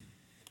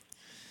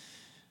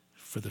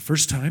For the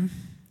first time,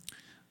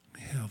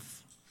 we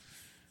have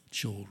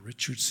Joel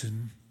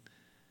Richardson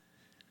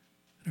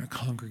in our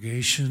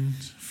congregation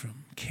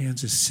from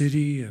Kansas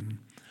City. And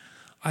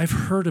I've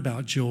heard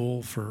about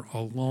Joel for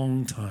a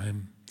long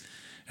time.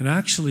 And I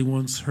actually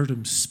once heard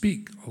him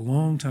speak a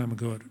long time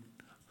ago at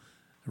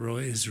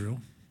Roa Israel.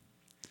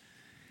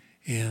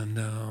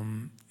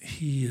 And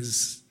he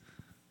is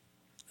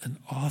an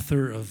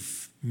author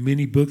of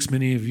many books.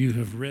 Many of you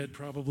have read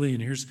probably.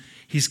 And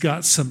he's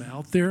got some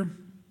out there.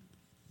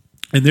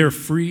 And they're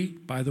free,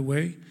 by the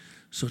way.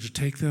 So to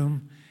take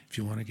them, if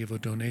you want to give a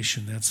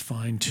donation, that's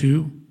fine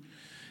too.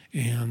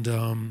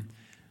 And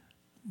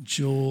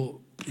Joel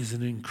is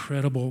an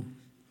incredible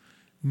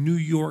New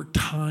York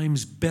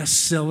Times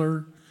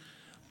bestseller,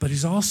 but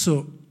he's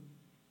also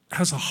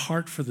has a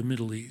heart for the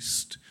Middle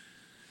East,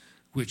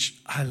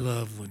 which I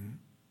love when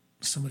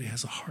somebody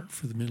has a heart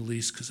for the Middle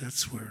East, because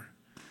that's where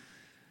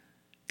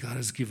God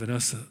has given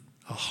us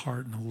a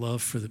heart and a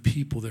love for the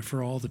people. They're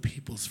for all the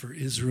peoples, for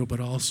Israel, but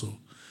also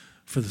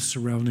for the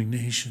surrounding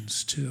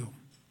nations too.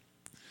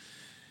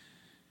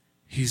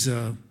 He's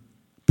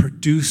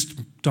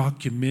produced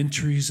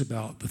documentaries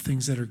about the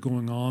things that are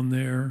going on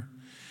there.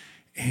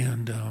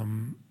 And I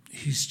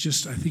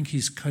think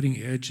he's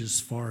cutting edge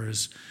as far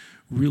as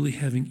really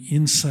having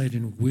insight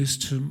and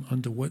wisdom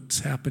onto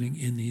what's happening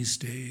in these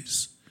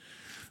days.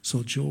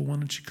 So Joel, why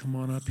don't you come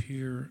on up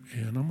here?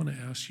 And I'm going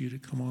to ask you to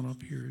come on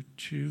up here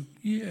too.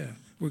 Yeah,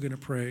 we're going to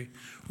pray.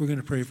 We're going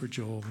to pray for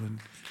Joel. And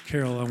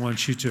Carol, I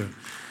want you to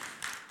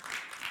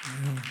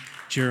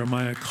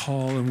Jeremiah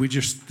call. And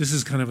this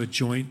is kind of a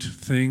joint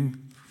thing.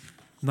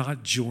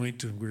 Not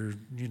joint, and we're,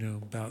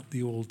 about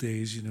the old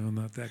days,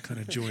 not that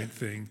kind of joint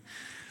thing.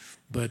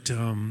 But,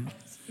 do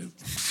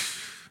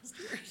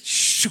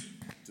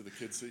the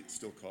kids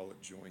still call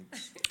it joint?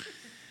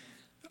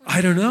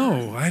 I don't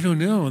know.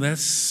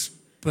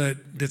 But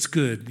that's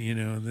good,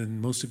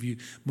 Then most of you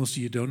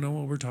don't know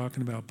what we're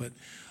talking about. But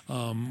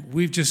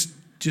we've just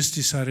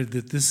decided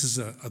that this is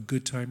a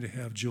good time to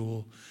have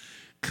Joel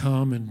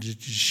come and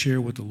to share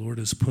what the Lord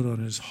has put on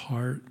his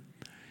heart.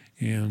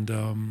 And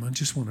I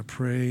just want to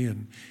pray,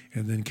 and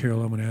then,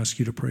 Carol, I'm going to ask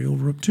you to pray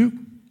over him too.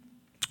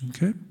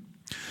 Okay?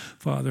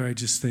 Father, I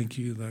just thank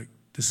you that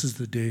this is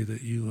the day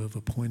that you have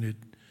appointed.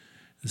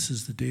 This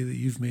is the day that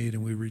you've made,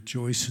 and we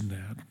rejoice in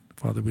that.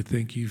 Father, we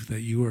thank you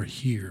that you are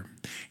here.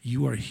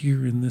 You are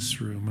here in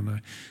this room, and I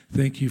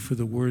thank you for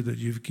the word that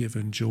you've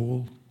given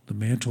Joel, the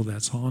mantle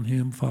that's on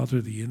him, Father,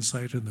 the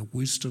insight and the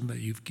wisdom that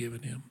you've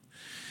given him.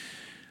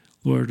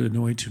 Lord,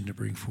 anoint him to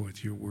bring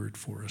forth your word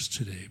for us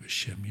today,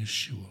 B'Shem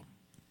Yeshua.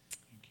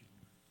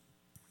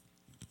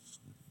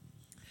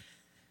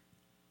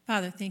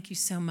 Father, thank you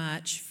so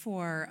much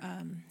for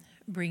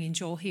bringing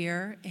Joel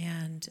here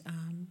and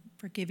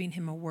for giving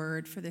him a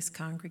word for this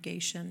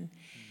congregation.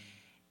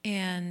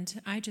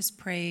 And I just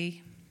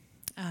pray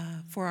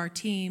for our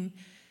team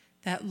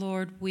that,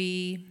 Lord,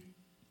 that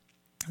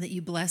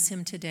you bless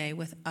him today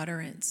with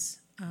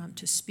utterance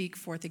to speak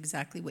forth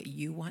exactly what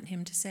you want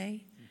him to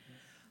say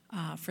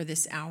for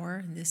this hour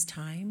and this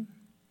time.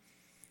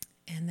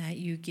 And that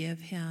you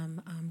give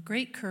him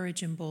great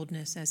courage and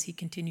boldness as he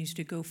continues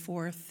to go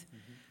forth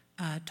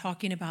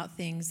talking about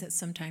things that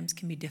sometimes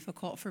can be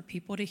difficult for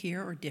people to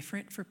hear or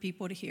different for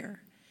people to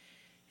hear.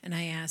 And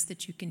I ask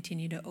that you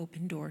continue to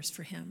open doors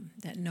for him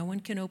that no one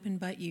can open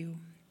but you.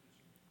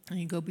 And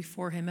you go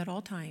before him at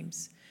all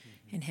times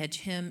and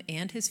hedge him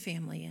and his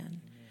family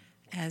in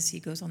as he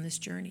goes on this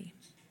journey.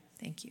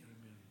 Thank you.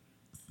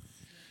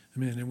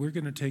 Amen. And we're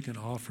going to take an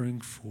offering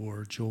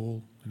for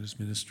Joel and his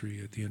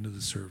ministry at the end of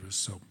the service.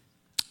 So,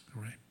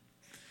 all right.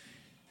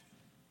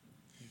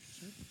 Thank you,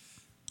 sir.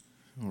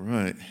 All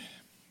right.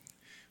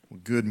 Well,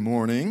 good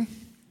morning.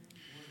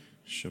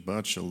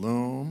 Shabbat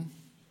Shalom.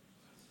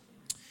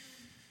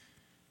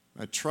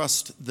 I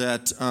trust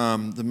that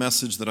the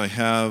message that I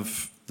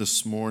have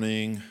this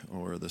morning,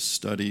 or the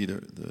study,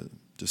 the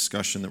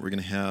discussion that we're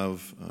going to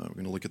have, we're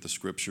going to look at the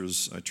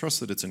scriptures. I trust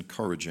that it's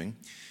encouraging.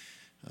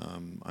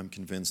 I'm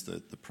convinced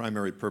that the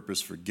primary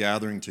purpose for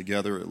gathering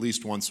together at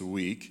least once a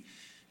week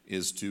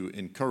is to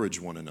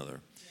encourage one another.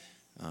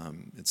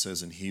 It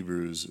says in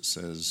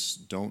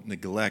Hebrews, don't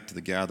neglect the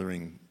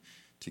gathering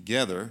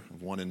together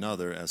of one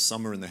another as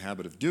some are in the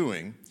habit of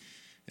doing.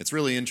 It's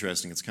really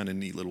interesting. It's kind of a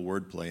neat little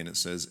wordplay, and it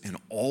says, and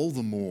all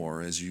the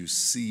more as you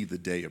see the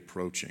day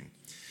approaching.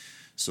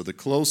 So the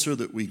closer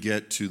that we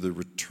get to the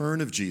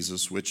return of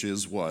Jesus, which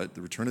is what?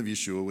 The return of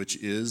Yeshua, which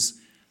is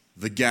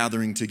the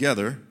gathering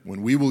together,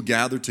 when we will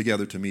gather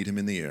together to meet him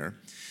in the air.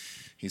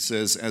 He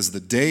says, as the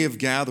day of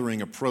gathering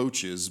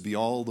approaches, be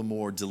all the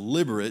more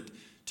deliberate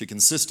to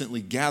consistently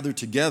gather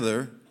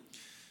together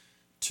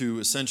to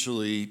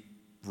essentially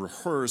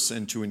rehearse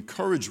and to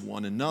encourage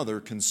one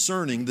another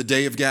concerning the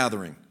day of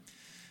gathering.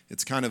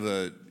 It's kind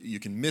of you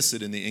can miss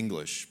it in the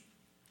English,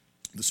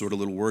 the sort of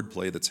little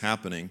wordplay that's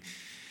happening.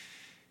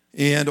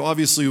 And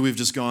obviously we've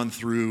just gone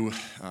through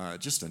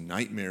just a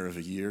nightmare of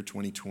a year,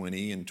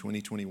 2020, and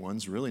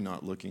 2021's really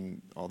not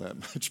looking all that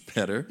much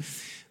better.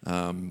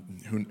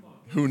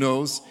 Who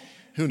knows?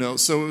 Who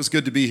knows? So it was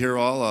good to be here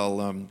all.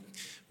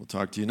 We'll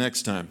talk to you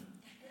next time.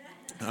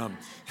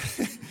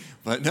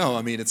 But no,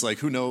 I mean, it's like,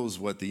 who knows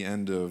what the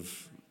end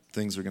of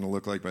things are going to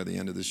look like by the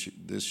end of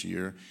this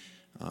year.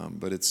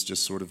 But it's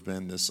just sort of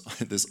been this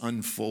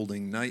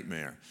unfolding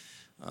nightmare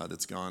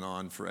that's gone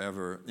on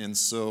forever. And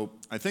so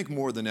I think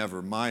more than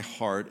ever, my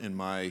heart and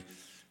my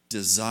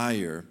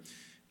desire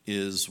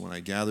is, when I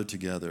gather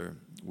together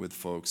with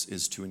folks,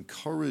 is to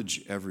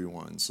encourage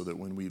everyone so that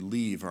when we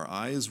leave, our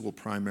eyes will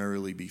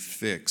primarily be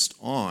fixed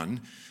on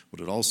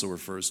what it also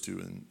refers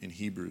to in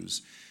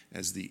Hebrews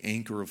as the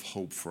anchor of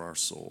hope for our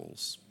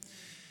souls.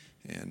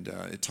 And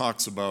it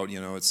talks about,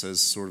 it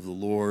says sort of the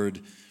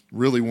Lord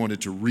really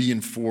wanted to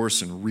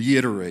reinforce and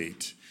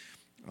reiterate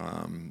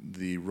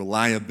the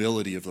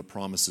reliability of the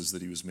promises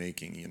that he was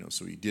making.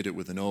 So he did it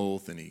with an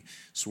oath, and he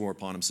swore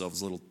upon himself.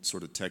 His little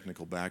sort of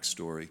technical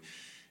backstory.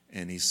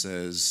 And he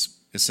says,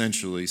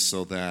 essentially,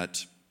 so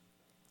that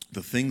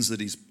the things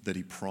that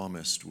he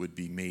promised would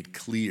be made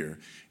clear.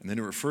 And then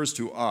it refers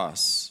to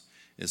us.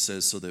 It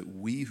says, so that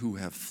we who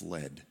have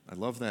fled. I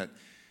love that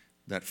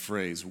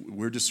phrase.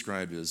 We're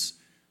described as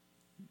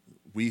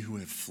we who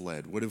have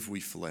fled. What have we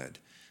fled?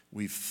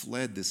 We've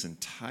fled this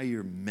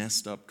entire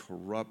messed up,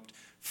 corrupt,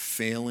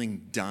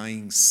 failing,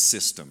 dying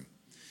system.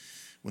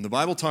 When the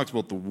Bible talks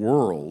about the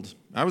world,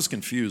 I was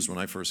confused when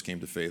I first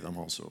came to faith. I'm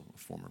also a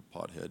former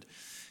pothead.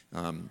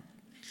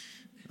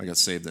 I got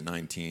saved at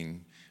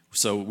 19.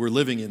 So we're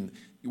living in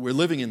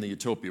the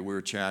utopia. We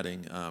were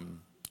chatting,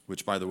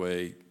 which, by the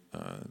way,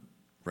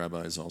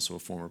 Rabbi is also a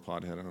former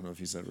pothead. I don't know if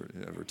he's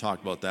ever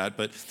talked about that,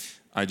 but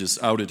I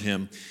just outed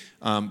him.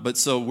 But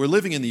so we're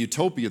living in the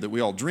utopia that we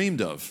all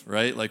dreamed of,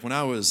 right? Like when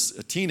I was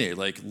a teenager,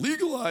 like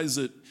legalize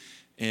it.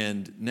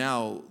 And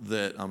now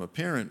that I'm a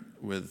parent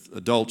with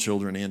adult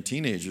children and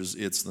teenagers,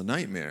 it's the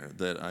nightmare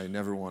that I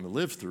never want to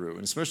live through.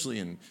 And especially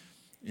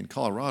in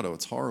Colorado,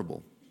 it's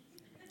horrible.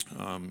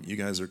 You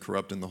guys are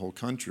corrupting the whole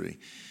country.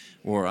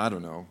 Or, I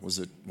don't know, was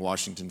it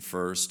Washington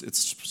first? It's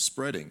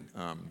spreading.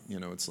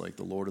 It's like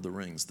the Lord of the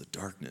Rings, the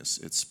darkness.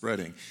 It's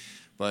spreading.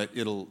 But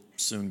it'll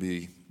soon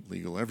be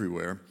legal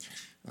everywhere.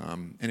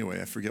 Anyway,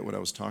 I forget what I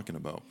was talking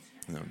about.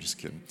 No, I'm just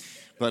kidding.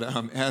 But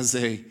as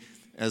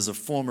a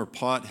former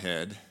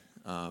pothead,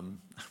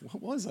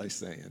 what was I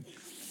saying?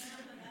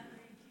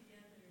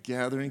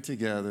 Gathering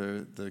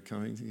together, the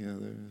coming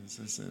together.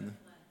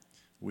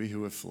 We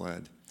who have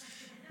fled.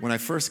 When I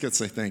first got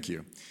saved, thank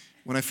you.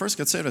 When I first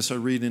got saved, I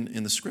started reading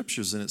in the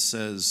scriptures, and it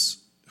says,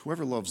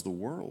 whoever loves the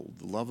world,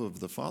 the love of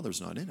the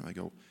Father's not in him. I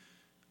go,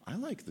 I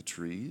like the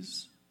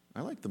trees.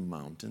 I like the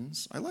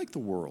mountains. I like the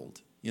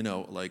world.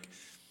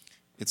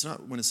 It's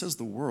not, when it says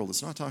the world,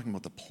 it's not talking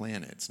about the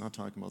planet. It's not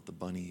talking about the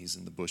bunnies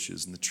and the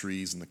bushes and the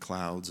trees and the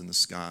clouds and the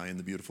sky and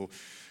the beautiful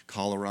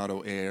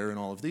Colorado air and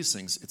all of these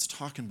things. It's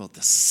talking about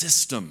the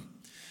system,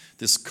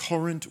 this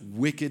current,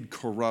 wicked,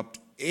 corrupt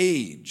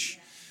age.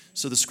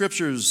 So the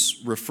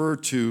scriptures refer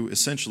to,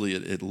 essentially,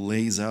 it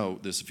lays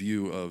out this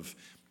view of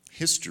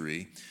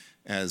history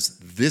as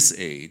this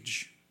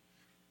age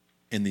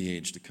and the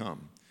age to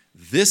come.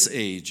 This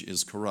age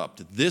is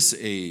corrupt. This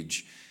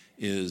age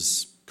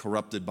is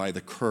corrupted by the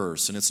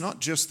curse. And it's not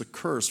just the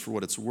curse, for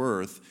what it's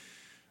worth,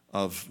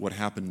 of what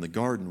happened in the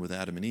garden with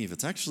Adam and Eve.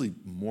 It's actually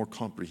more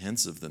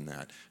comprehensive than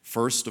that.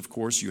 First, of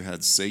course, you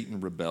had Satan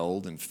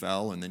rebelled and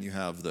fell, and then you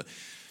have the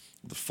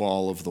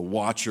fall of the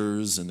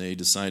Watchers, and they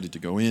decided to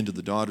go into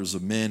the daughters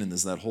of men, and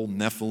there's that whole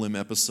Nephilim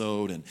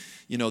episode. And,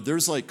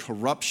 there's like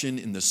corruption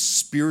in the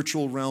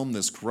spiritual realm.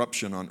 There's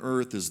corruption on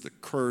earth. There's the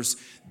curse,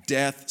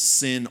 death,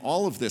 sin,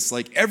 all of this.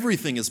 Like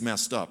everything is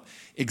messed up.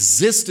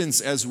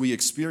 Existence as we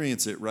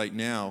experience it right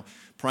now,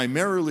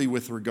 primarily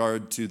with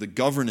regard to the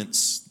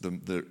governance,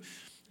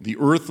 the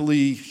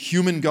earthly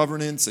human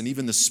governance, and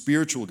even the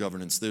spiritual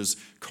governance. There's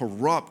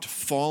corrupt,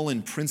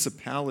 fallen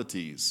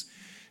principalities.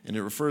 And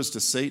it refers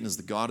to Satan as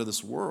the god of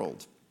this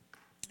world.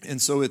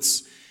 And so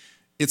it's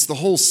the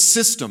whole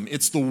system.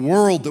 It's the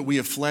world that we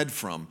have fled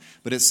from.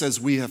 But it says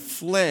we have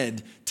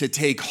fled to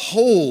take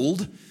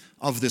hold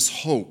of this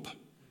hope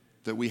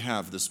that we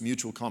have, this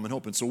mutual common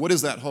hope. And so what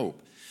is that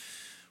hope?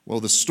 Well,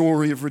 the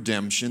story of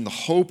redemption, the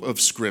hope of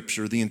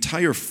Scripture, the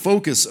entire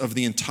focus of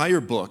the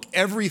entire book,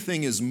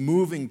 everything is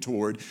moving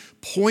toward,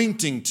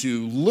 pointing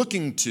to,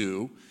 looking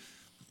to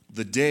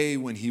the day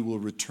when he will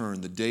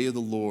return, the day of the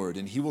Lord,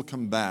 and he will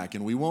come back,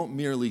 and we won't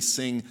merely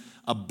sing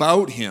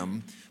about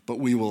him, but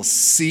we will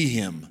see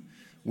him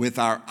with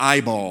our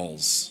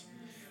eyeballs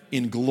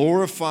in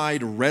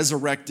glorified,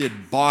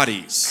 resurrected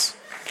bodies.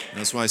 And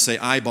that's why I say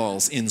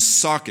eyeballs, in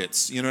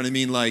sockets. You know what I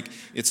mean? Like,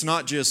 it's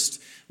not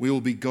just we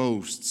will be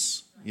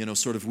ghosts.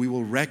 We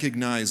will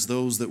recognize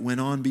those that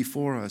went on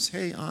before us.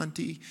 Hey,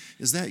 auntie,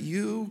 is that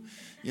you?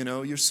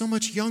 You're so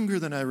much younger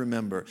than I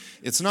remember.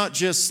 It's not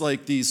just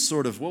like these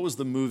sort of, what was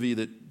the movie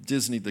that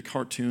Disney, the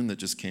cartoon that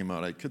just came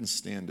out? I couldn't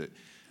stand it.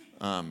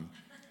 What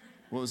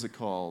was it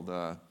called?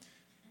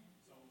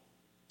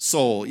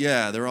 Soul.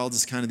 Yeah, they're all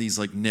just kind of these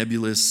like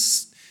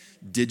nebulous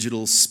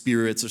digital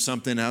spirits or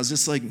something. I was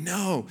just like,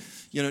 no.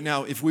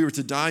 Now, if we were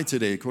to die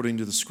today, according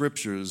to the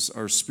scriptures,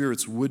 our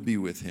spirits would be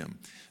with him.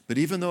 But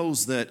even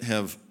those that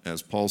have,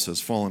 as Paul says,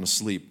 fallen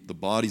asleep, the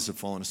bodies have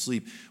fallen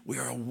asleep, we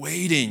are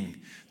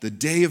awaiting the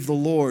day of the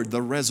Lord,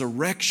 the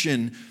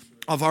resurrection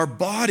of our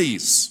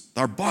bodies.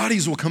 Our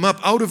bodies will come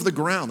up out of the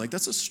ground. Like,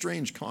 that's a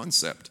strange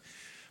concept.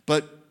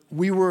 But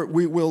we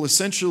will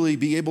essentially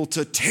be able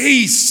to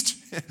taste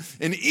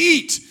and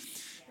eat,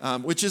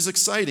 which is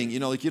exciting. You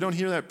don't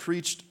hear that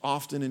preached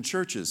often in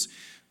churches.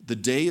 The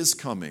day is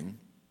coming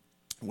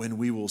when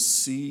we will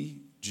see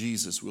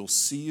Jesus, we'll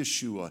see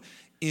Yeshua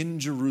in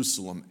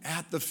Jerusalem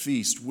at the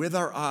feast with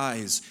our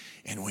eyes,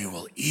 and we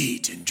will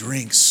eat and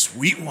drink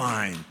sweet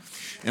wine.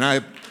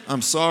 And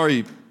I'm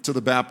sorry to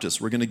the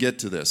Baptists, we're going to get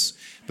to this,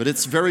 but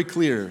it's very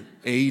clear,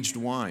 aged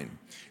wine.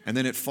 And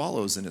then it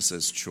follows and it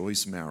says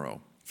choice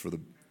marrow for the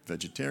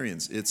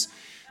vegetarians.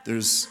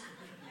 Because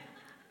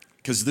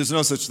there's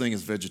no such thing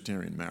as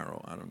vegetarian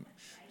marrow.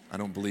 I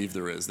don't believe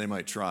there is. They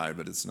might try,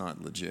 but it's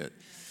not legit.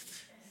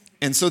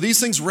 And so these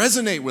things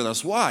resonate with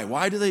us. Why?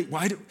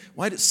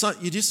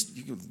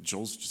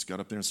 Joel's just got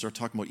up there and started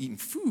talking about eating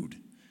food.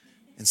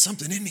 And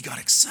something in me got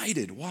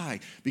excited. Why?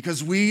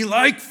 Because we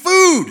like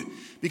food.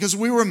 Because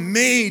we were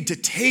made to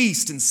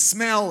taste and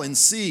smell and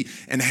see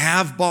and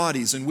have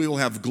bodies. And we will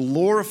have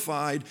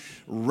glorified,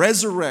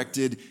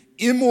 resurrected,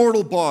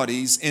 immortal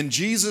bodies, and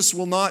Jesus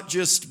will not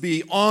just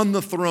be on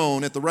the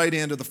throne at the right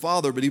hand of the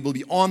Father, but he will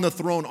be on the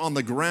throne, on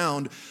the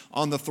ground,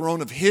 on the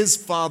throne of his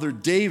father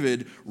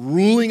David,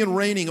 ruling and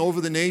reigning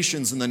over the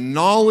nations, and the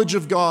knowledge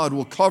of God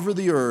will cover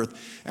the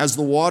earth as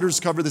the waters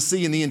cover the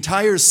sea, and the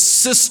entire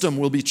system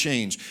will be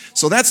changed.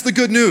 So that's the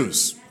good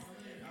news.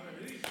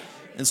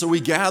 And so we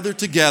gather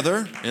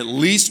together, at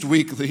least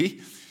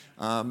weekly,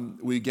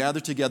 we gather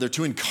together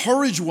to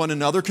encourage one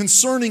another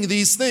concerning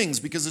these things,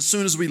 because as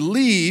soon as we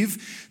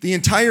leave, the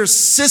entire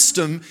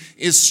system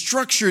is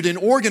structured and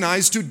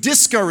organized to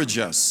discourage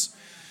us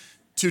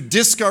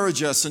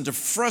and to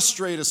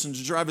frustrate us and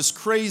to drive us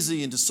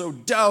crazy and to sow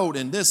doubt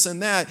and this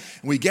and that.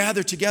 And we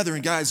gather together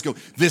and guys go,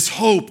 this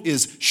hope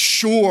is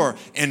sure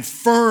and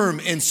firm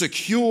and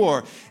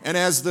secure. And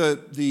as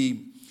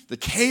the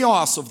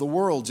chaos of the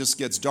world just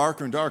gets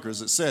darker and darker,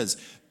 as it says,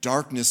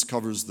 darkness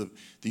covers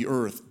the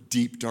earth,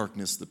 deep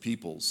darkness the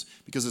peoples.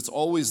 Because it's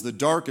always the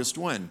darkest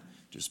when?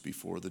 Just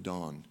before the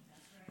dawn,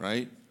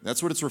 right?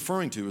 That's what it's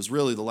referring to, is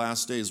really the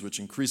last days, which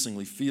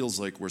increasingly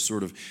feels like we're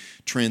sort of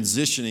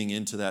transitioning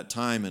into that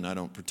time, and I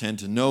don't pretend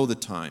to know the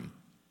time,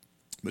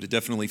 but it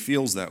definitely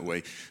feels that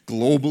way.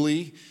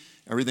 Globally,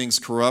 everything's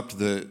corrupt.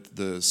 The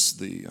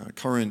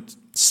current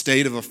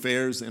state of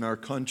affairs in our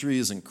country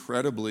is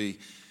incredibly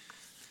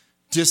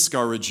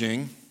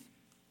discouraging.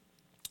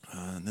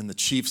 And then the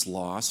Chiefs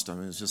lost. I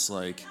mean, it's just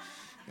like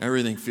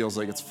everything feels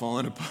like it's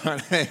falling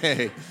apart.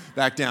 Hey,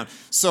 back down.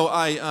 So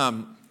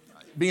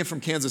being from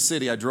Kansas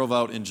City, I drove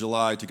out in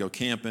July to go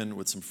camping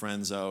with some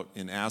friends out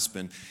in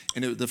Aspen.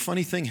 And the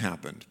funny thing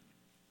happened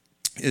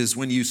is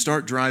when you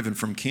start driving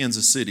from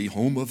Kansas City,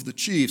 home of the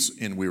Chiefs,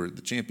 and we were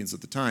the champions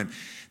at the time,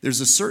 there's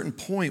a certain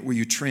point where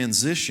you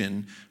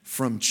transition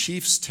from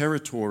Chiefs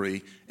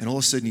territory, and all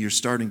of a sudden you're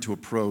starting to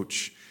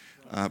approach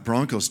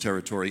Broncos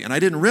territory. And I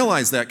didn't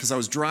realize that because I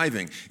was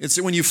driving.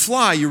 It's when you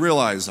fly, you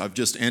realize I've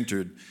just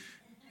entered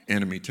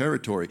enemy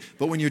territory.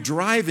 But when you're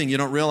driving, you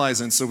don't realize.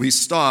 And so we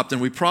stopped,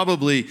 and we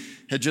probably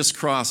had just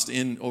crossed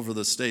in over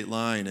the state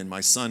line, and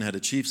my son had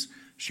a Chiefs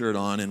shirt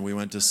on, and we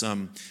went to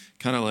some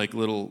kind of like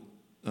little,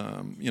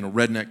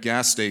 redneck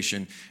gas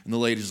station. And the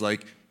lady's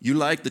like, "You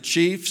like the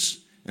Chiefs?"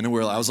 And I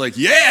was like,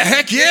 "Yeah,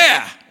 heck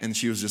yeah!" And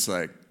she was just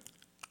like,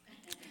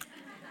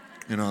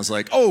 and I was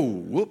like, "Oh,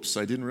 whoops,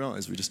 I didn't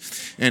realize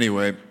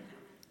anyway."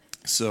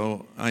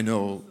 So I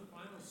know,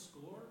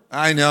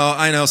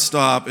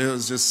 stop. It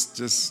was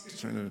just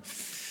trying to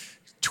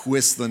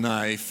twist the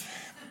knife.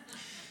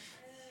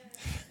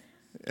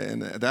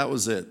 And that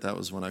was it. That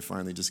was when I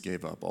finally just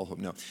gave up all hope.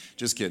 No,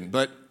 just kidding.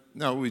 But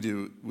no, we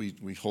do.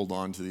 We hold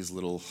on to these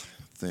little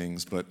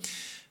things. But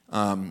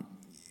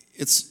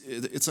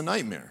it's a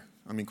nightmare.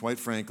 I mean, quite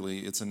frankly,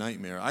 it's a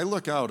nightmare. I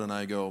look out and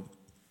I go,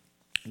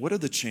 what are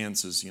the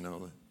chances,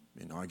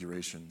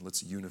 inauguration,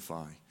 let's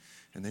unify.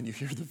 And then you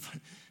hear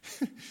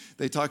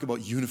they talk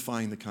about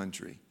unifying the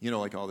country,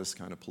 like all this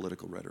kind of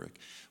political rhetoric.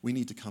 We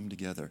need to come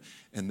together.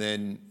 And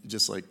then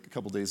just like a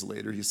couple days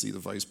later, you see the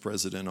vice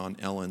president on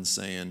Ellen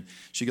saying,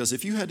 she goes,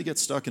 if you had to get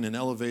stuck in an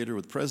elevator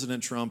with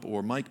President Trump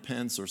or Mike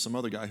Pence or some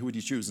other guy, who would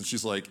you choose? And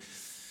she's like,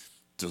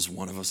 does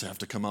one of us have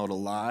to come out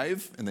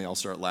alive? And they all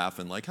start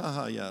laughing like,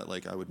 haha, yeah,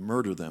 like I would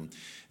murder them.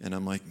 And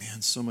I'm like,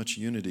 man, so much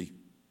unity.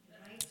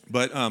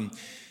 But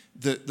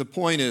the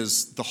point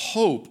is, the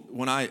hope,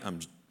 when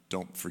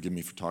don't forgive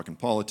me for talking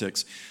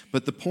politics,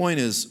 but the point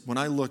is, when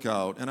I look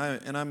out, and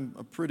I'm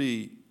a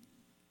pretty,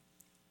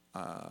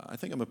 I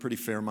think I'm a pretty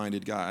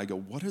fair-minded guy, I go,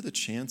 what are the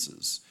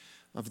chances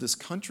of this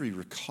country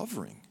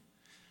recovering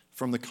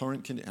from the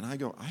current condition? And I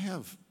go, I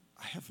have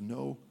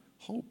no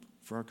hope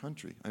for our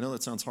country. I know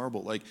that sounds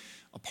horrible, like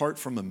apart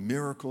from a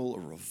miracle, a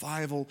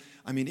revival.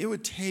 I mean, it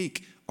would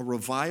take a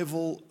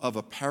revival of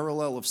a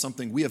parallel of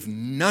something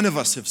none of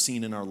us have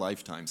seen in our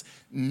lifetimes.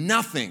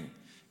 Nothing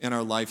in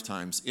our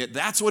lifetimes.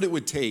 That's what it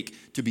would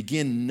take to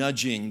begin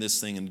nudging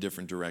this thing in a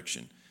different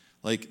direction.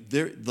 Like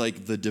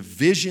the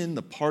division,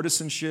 the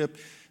partisanship,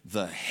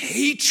 the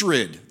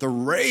hatred, the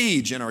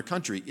rage in our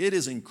country, it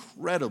is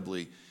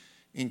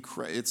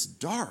it's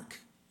dark.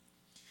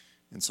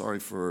 And sorry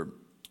for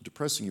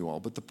depressing you all,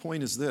 but the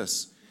point is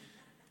this: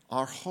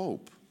 our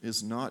hope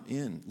is not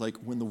in, like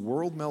when the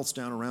world melts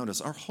down around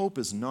us, our hope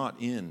is not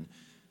in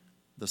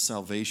the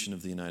salvation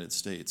of the United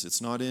States.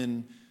 It's not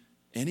in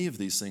any of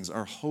these things.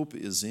 Our hope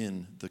is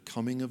in the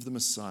coming of the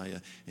Messiah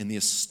and the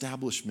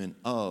establishment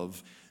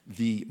of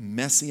the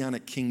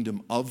messianic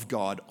kingdom of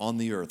God on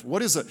the earth.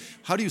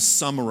 How do you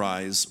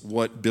summarize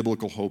what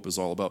biblical hope is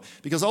all about?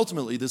 Because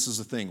ultimately, this is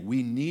the thing.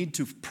 We need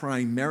to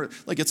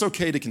it's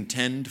okay to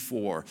contend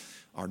for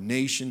our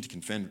nation, to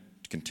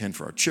contend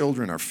for our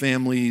children, our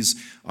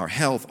families, our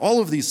health, all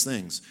of these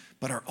things.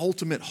 But our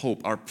ultimate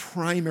hope, our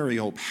primary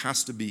hope,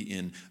 has to be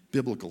in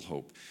biblical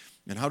hope.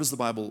 And how does the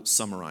Bible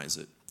summarize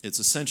it? It's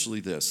essentially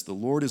this: the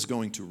Lord is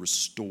going to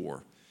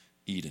restore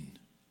Eden.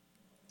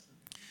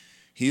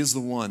 He is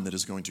the one that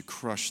is going to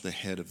crush the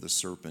head of the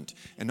serpent.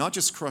 And not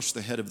just crush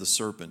the head of the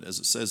serpent, as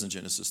it says in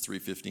Genesis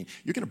 3:15.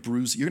 You're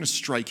going to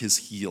strike his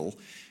heel,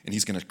 and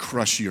he's going to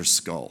crush your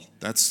skull.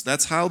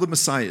 That's how the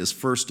Messiah is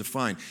first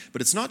defined.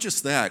 But it's not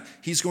just that.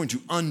 He's going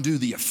to undo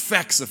the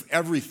effects of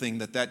everything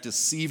that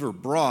deceiver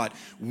brought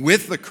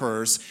with the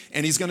curse,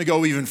 and he's going to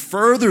go even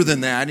further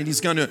than that, and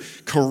he's going to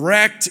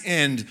correct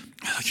and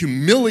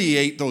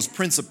humiliate those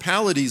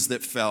principalities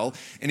that fell,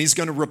 and he's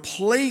going to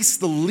replace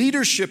the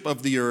leadership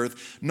of the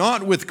earth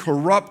not with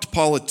corrupt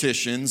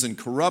politicians and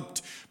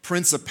corrupt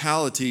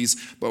principalities,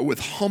 but with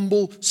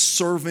humble,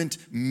 servant,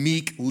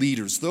 meek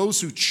leaders,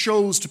 those who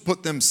chose to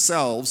put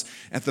themselves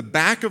at the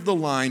back of the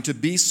line to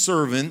be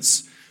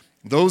servants,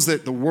 those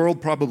that the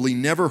world probably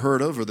never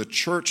heard of, or the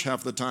church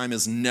half the time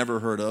has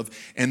never heard of,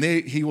 and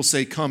he will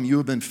say, "Come, you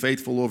have been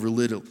faithful over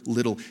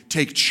little,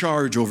 take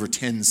charge over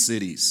 10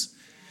 cities."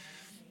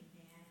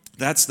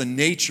 That's the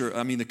nature,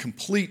 the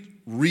complete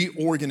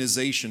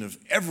reorganization of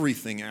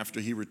everything after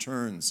he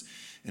returns.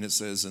 And it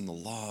says, and the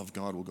law of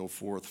God will go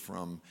forth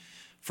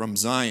from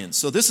Zion.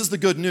 So this is the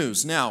good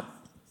news. Now,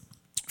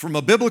 from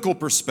a biblical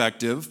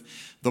perspective,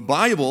 the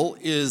Bible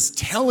is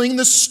telling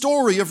the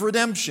story of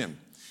redemption.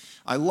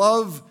 I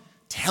love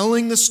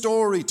telling the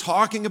story,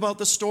 talking about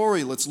the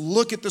story. Let's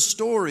look at the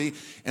story,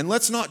 and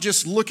let's not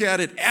just look at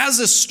it as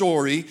a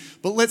story,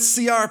 but let's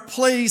see our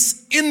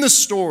place in the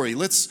story.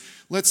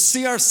 Let's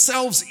see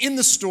ourselves in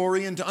the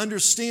story, and to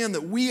understand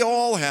that we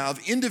all have,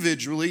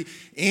 individually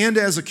and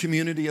as a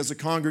community, as a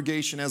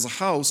congregation, as a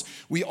house,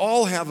 we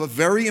all have a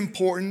very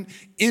important,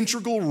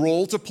 integral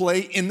role to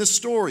play in the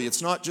story.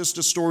 It's not just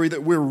a story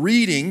that we're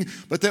reading,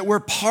 but that we're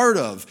part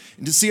of,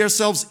 and to see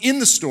ourselves in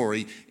the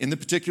story, in the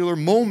particular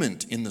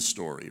moment in the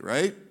story,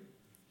 right?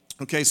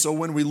 Okay, so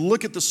when we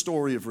look at the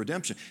story of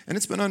redemption, and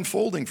it's been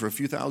unfolding for a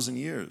few thousand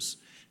years,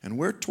 and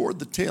we're toward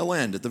the tail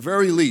end. At the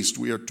very least,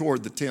 we are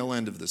toward the tail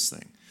end of this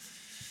thing.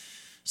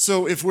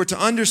 So if we're to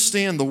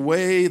understand the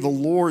way the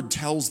Lord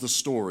tells the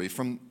story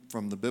from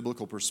the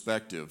biblical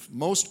perspective,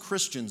 most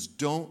Christians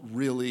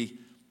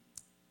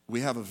we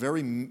have a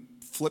very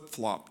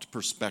flip-flopped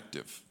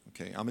perspective.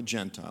 Okay, I'm a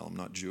Gentile, I'm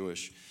not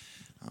Jewish.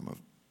 I'm a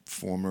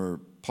former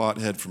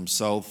pothead from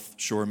South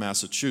Shore,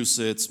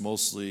 Massachusetts.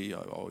 Mostly, I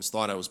always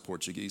thought I was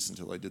Portuguese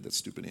until I did that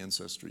stupid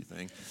ancestry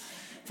thing.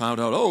 Found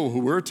out,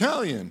 we're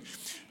Italian,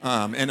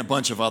 and a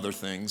bunch of other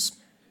things.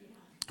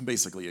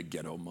 Basically a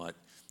ghetto mutt.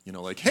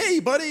 Like, hey,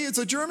 buddy, it's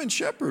a German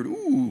Shepherd.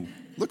 Ooh,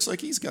 looks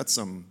like he's got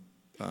some,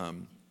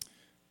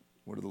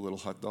 what are the little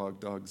hot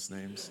dogs'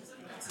 names?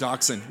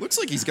 Dachshund. Looks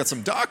like he's got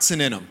some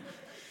dachshund in him.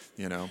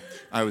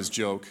 I always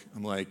joke.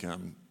 I'm like,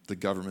 the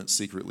government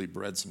secretly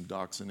bred some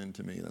dachshund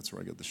into me. That's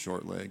where I got the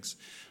short legs.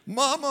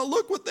 Mama,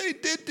 look what they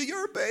did to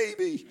your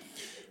baby.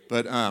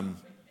 But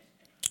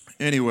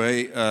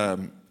anyway,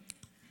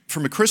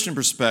 from a Christian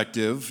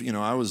perspective,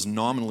 I was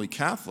nominally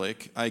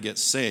Catholic. I get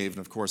saved,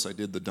 and of course I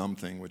did the dumb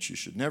thing, which you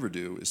should never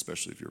do,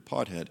 especially if you're a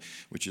pothead,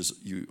 which is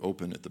you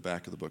open at the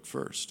back of the book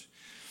first,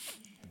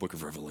 the book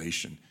of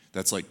Revelation.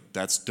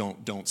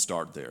 Don't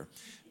start there.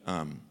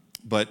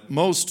 But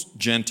most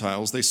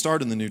Gentiles, they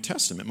start in the New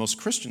Testament. Most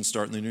Christians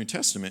start in the New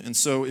Testament. And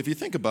so if you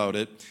think about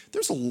it,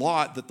 there's a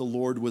lot that the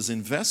Lord was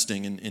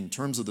investing in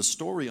terms of the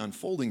story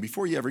unfolding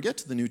before you ever get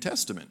to the New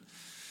Testament.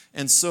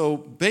 And so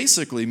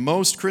basically,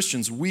 most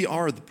Christians, we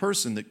are the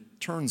person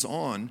that turns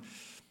on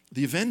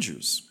the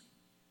Avengers,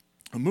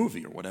 a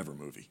movie or whatever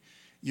movie.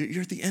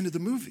 You're at the end of the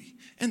movie.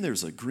 And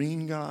there's a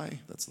green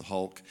guy, that's the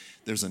Hulk.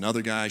 There's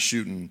another guy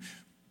shooting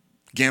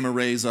gamma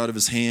rays out of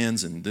his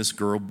hands, and this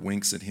girl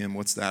winks at him.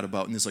 What's that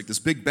about? And there's this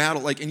big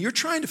battle. And you're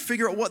trying to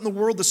figure out what in the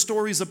world the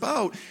story's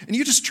about, and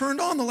you just turned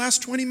on the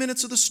last 20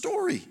 minutes of the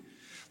story.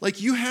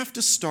 You have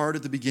to start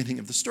at the beginning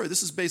of the story.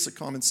 This is basic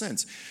common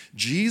sense.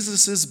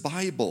 Jesus'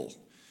 Bible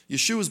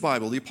Yeshua's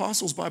Bible, the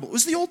Apostles' Bible, it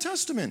was the Old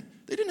Testament.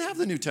 They didn't have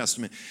the New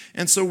Testament.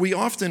 And so we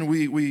often,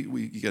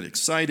 we get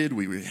excited.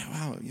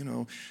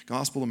 Wow,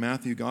 Gospel of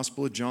Matthew,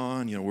 Gospel of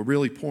John, we're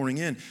really pouring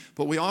in.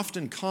 But we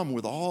often come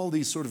with all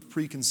these sort of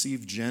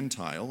preconceived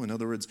Gentile. In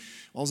other words,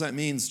 all that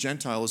means,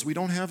 Gentile, is we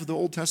don't have the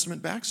Old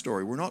Testament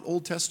backstory. We're not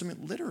Old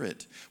Testament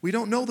literate. We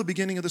don't know the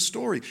beginning of the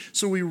story.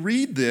 So we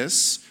read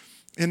this,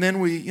 and then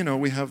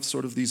we have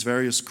sort of these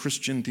various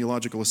Christian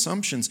theological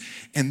assumptions,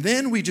 and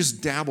then we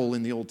just dabble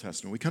in the Old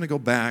Testament. We kind of go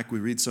back, we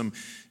read some,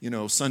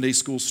 Sunday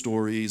school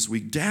stories, we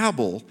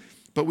dabble,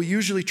 but we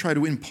usually try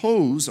to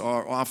impose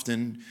our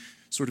often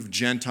sort of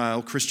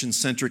Gentile,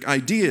 Christian-centric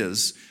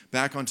ideas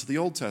back onto the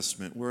Old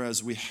Testament,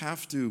 whereas we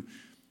have to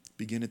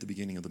begin at the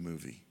beginning of the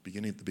movie,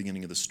 begin at the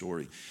beginning of the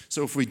story.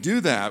 So if we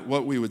do that,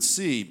 what we would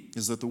see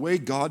is that the way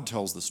God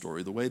tells the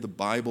story, the way the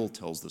Bible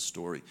tells the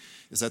story,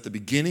 is at the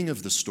beginning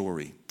of the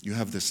story, you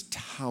have this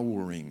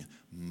towering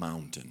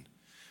mountain,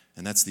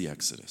 and that's the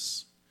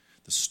Exodus.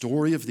 The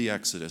story of the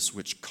Exodus,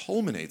 which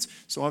culminates.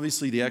 So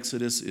obviously the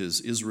Exodus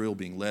is Israel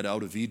being led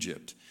out of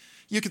Egypt.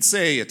 You could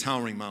say a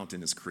towering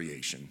mountain is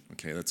creation.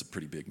 Okay, that's a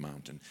pretty big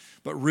mountain.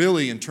 But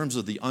really, in terms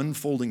of the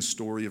unfolding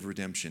story of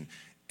redemption,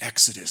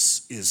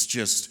 Exodus is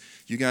just,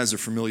 you guys are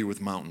familiar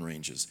with mountain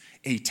ranges,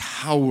 a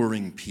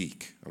towering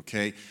peak,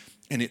 okay?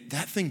 And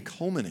that thing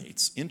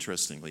culminates,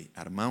 interestingly,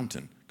 at a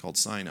mountain called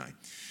Sinai.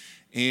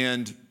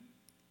 And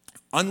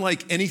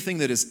unlike anything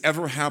that has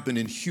ever happened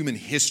in human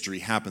history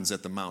happens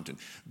at the mountain.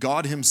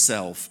 God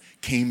himself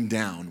came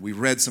down. We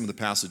read some of the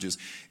passages.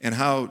 And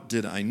how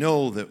did I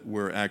know that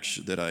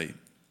I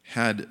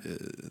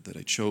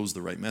chose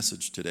the right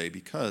message today?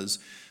 Because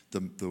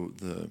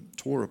the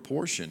Torah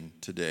portion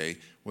today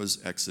was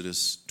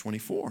Exodus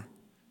 24.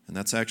 And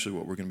that's actually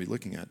what we're going to be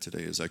looking at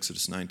today, is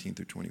Exodus 19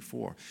 through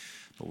 24.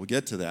 But we'll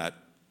get to that.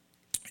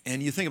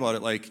 And you think about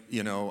it like,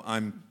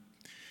 I'm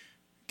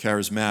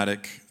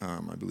charismatic.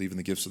 I believe in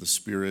the gifts of the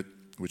Spirit,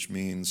 which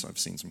means I've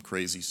seen some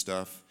crazy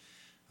stuff.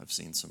 I've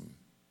seen some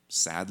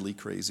sadly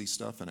crazy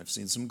stuff, and I've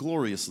seen some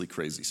gloriously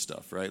crazy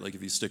stuff, right? Like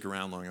if you stick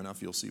around long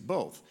enough, you'll see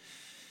both.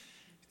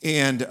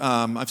 And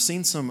I've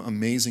seen some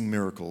amazing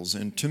miracles.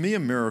 And to me, a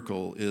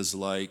miracle is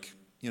like,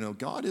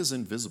 God is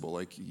invisible.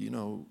 Like,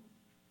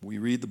 we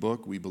read the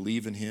book, we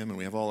believe in him, and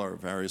we have all our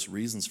various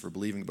reasons for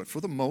believing. But for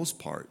the most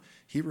part,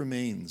 he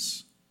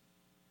remains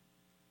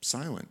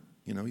silent.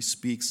 He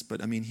speaks, but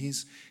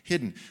he's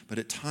hidden. But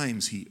at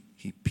times, he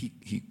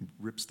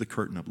rips the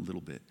curtain up a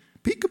little bit.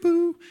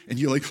 Peekaboo! And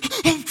you're like,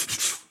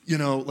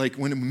 like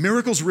when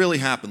miracles really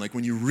happen, like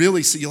when you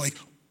really see, you're like,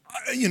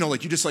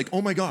 like you're just like,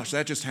 oh my gosh,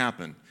 that just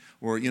happened.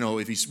 Or,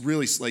 if he's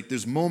really, like,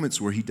 there's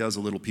moments where he does a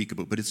little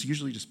peekaboo, but it's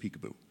usually just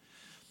peekaboo.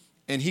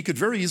 And he could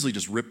very easily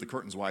just rip the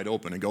curtains wide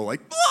open and go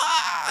like,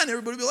 ah! And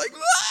everybody would be like,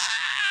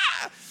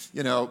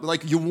 ah!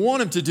 Like you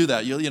want him to do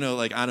that.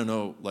 Like, I don't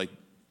know, like,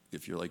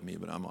 if you're like me,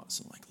 but I'm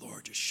awesome. Like,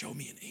 Lord, just show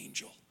me an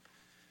angel,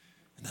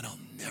 and then I'll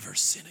never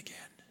sin again.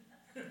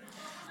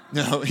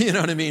 No, you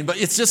know what I mean?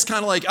 But it's just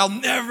kind of like, I'll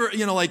never,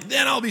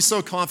 then I'll be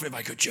so confident if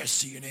I could just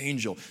see an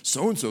angel.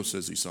 So-and-so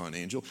says he saw an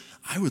angel.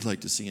 I would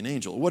like to see an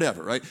angel,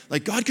 whatever, right?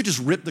 Like God could just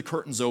rip the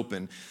curtains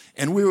open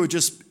and we would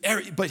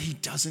but he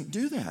doesn't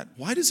do that.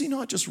 Why does he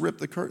not just rip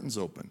the curtains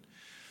open?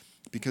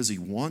 Because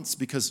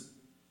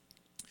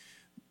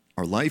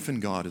our life in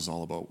God is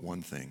all about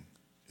one thing.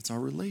 It's our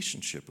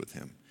relationship with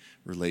him.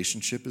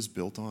 Relationship is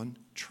built on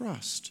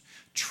trust.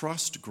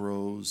 Trust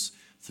grows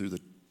through the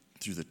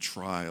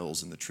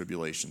trials and the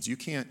tribulations.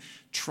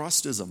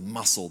 Trust is a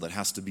muscle that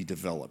has to be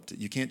developed.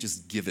 You can't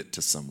just give it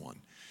to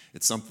someone.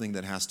 It's something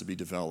that has to be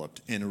developed.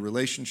 And a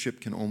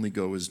relationship can only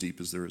go as deep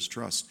as there is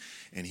trust.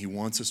 And he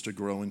wants us to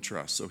grow in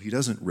trust. So he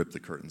doesn't rip the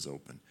curtains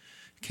open.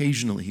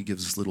 Occasionally he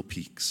gives us little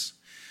peeks.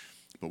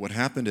 But what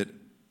happened at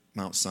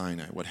Mount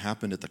Sinai, what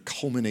happened at the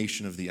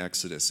culmination of the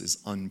Exodus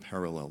is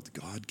unparalleled.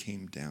 God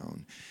came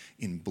down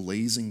in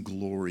blazing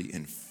glory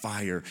and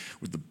fire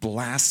with the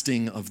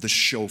blasting of the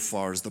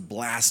shofars, the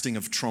blasting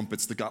of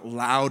trumpets that got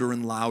louder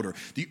and louder.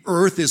 The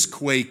earth is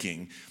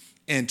quaking.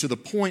 And to the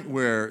point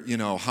where,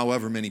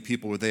 however many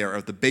people were there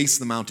at the base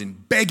of the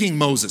mountain begging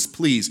Moses,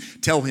 please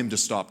tell him to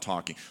stop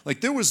talking. Like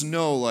there was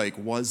no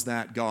was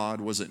that God?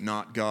 Was it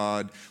not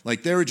God?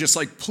 Like they were just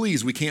like,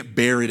 please, we can't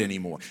bear it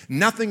anymore.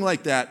 Nothing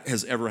like that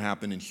has ever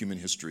happened in human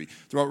history,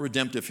 throughout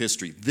redemptive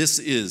history. This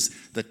is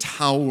the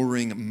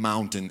towering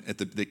mountain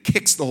that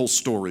kicks the whole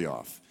story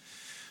off.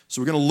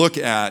 So we're going to look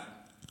at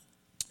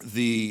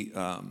the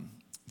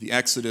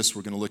Exodus.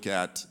 We're going to look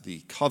at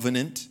the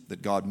covenant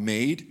that God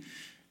made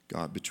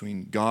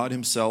between God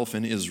himself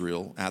and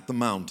Israel at the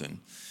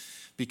mountain.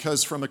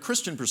 Because from a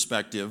Christian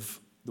perspective,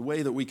 the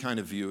way that we kind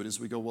of view it is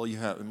we go, well,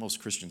 most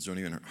Christians don't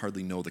even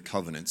hardly know the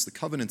covenants. The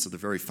covenants are the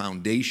very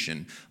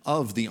foundation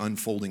of the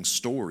unfolding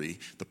story,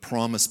 the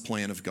promised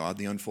plan of God,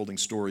 the unfolding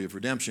story of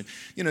redemption.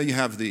 You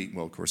have the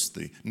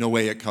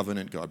Noahic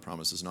covenant. God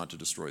promises not to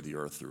destroy the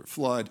earth through a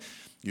flood.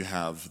 You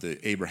have the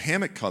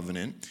Abrahamic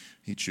covenant.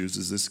 He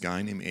chooses this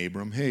guy named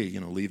Abram. Hey,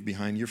 leave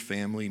behind your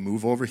family,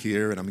 move over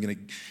here, and I'm going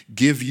to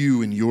give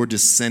you and your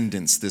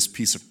descendants this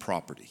piece of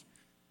property.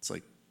 It's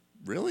like,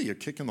 really? You're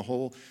kicking the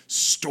whole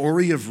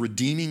story of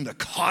redeeming the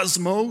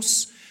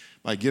cosmos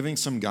by giving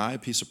some guy a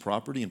piece of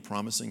property and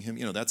promising him,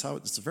 that's how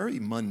it's very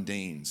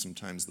mundane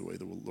sometimes the way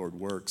the Lord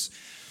works.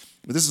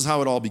 But this is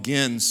how it all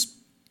begins.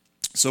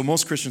 So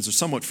most Christians are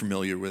somewhat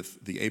familiar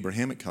with the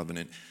Abrahamic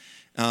covenant.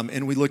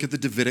 And we look at the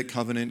Davidic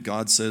covenant.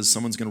 God says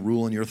someone's going to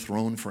rule on your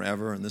throne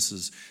forever, and this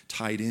is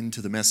tied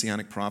into the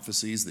messianic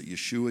prophecies that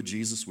Yeshua,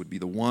 Jesus, would be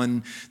the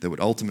one that would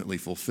ultimately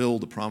fulfill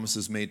the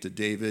promises made to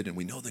David. And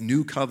we know the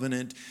new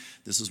covenant.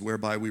 This is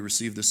whereby we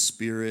receive the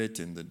Spirit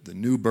and the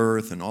new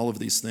birth and all of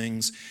these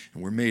things,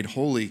 and we're made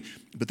holy.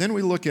 But then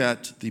we look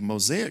at the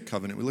Mosaic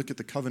covenant. We look at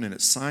the covenant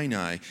at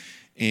Sinai,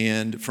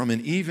 and from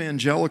an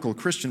evangelical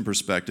Christian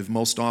perspective,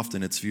 most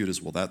often it's viewed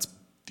as, well, that's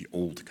the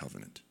old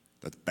covenant.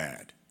 That's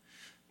bad.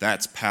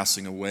 That's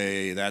passing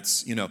away.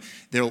 That's,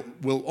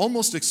 will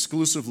almost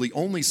exclusively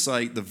only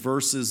cite the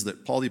verses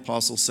that Paul the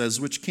Apostle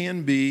says, which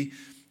can be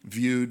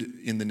viewed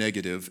in the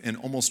negative, and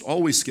almost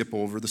always skip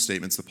over the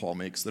statements that Paul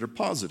makes that are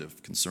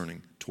positive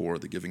concerning Torah,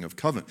 the giving of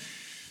covenant.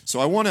 So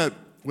I want to,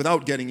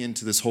 without getting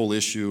into this whole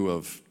issue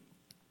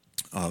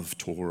of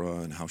Torah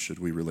and how should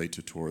we relate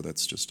to Torah,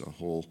 that's just a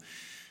whole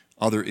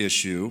other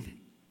issue.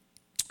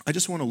 I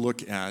just want to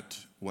look at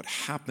what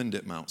happened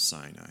at Mount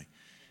Sinai,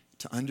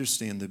 to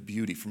understand the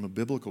beauty, from a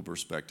biblical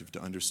perspective,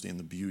 to understand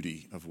the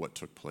beauty of what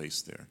took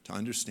place there, to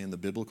understand the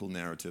biblical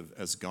narrative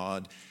as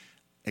God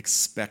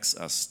expects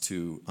us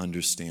to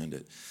understand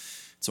it.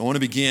 So I want to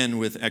begin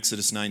with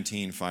Exodus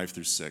 19, 5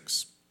 through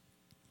 6.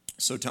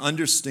 So to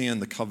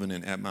understand the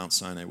covenant at Mount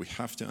Sinai, we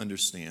have to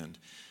understand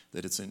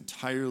that it's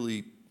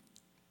entirely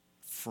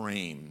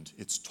framed,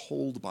 it's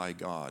told by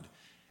God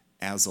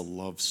as a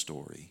love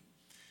story.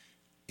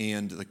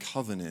 And the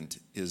covenant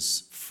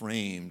is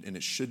framed, and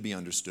it should be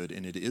understood,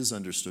 and it is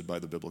understood by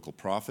the biblical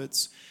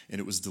prophets, and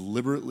it was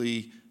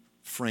deliberately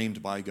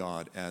framed by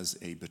God as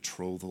a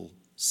betrothal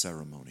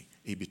ceremony,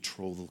 a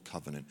betrothal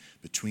covenant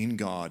between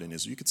God and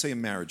Israel. You could say a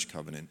marriage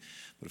covenant,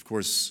 but of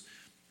course,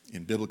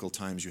 in biblical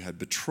times, you had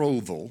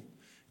betrothal,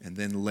 and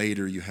then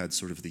later you had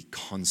sort of the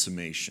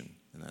consummation,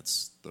 and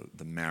that's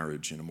the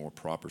marriage in a more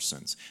proper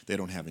sense. They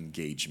don't have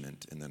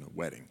engagement and then a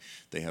wedding.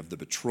 They have the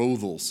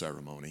betrothal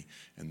ceremony,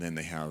 and then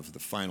they have the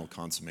final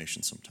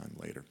consummation sometime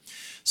later.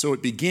 So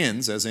it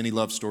begins, as any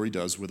love story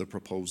does, with a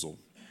proposal.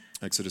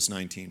 Exodus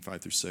 19,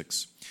 5 through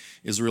 6.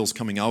 Israel's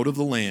coming out of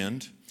the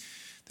land.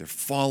 They're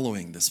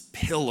following this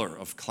pillar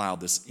of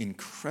cloud, this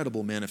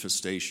incredible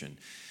manifestation.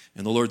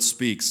 And the Lord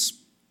speaks,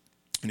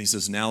 and he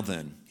says, now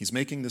then, he's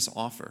making this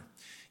offer.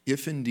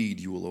 If indeed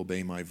you will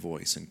obey my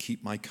voice and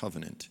keep my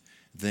covenant,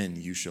 then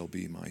you shall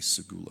be my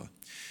segula.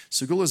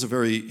 Segula is a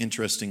very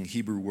interesting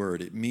Hebrew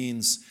word. It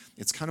means,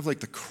 it's kind of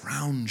like the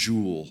crown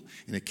jewel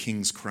in a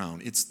king's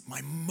crown. It's my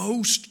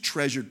most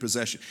treasured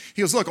possession.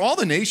 He goes, look, all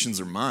the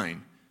nations are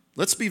mine.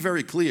 Let's be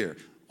very clear.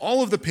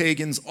 All of the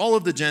pagans, all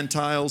of the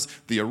Gentiles,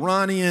 the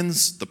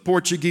Iranians, the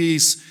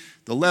Portuguese,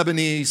 the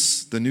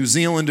Lebanese, the New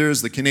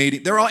Zealanders, the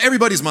Canadians,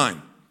 everybody's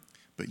mine.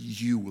 But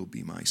you will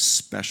be my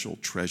special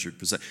treasured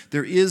possession.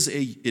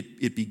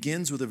 It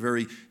begins with a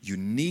very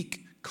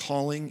unique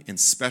calling and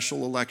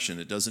special election.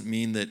 It doesn't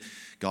mean that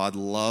God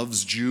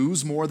loves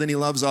Jews more than he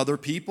loves other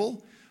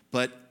people,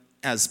 but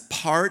as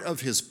part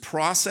of his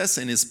process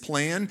and his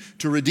plan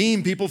to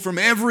redeem people from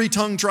every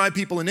tongue, tribe,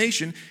 people, and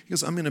nation, he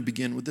goes, I'm going to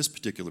begin with this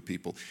particular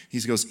people. He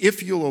goes,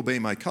 if you'll obey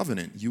my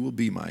covenant, you will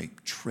be my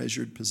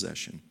treasured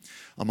possession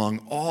among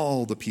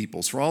all the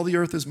peoples, for all the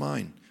earth is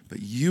mine.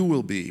 But you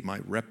will be my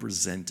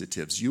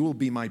representatives. You will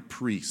be my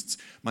priests,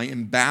 my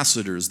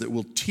ambassadors that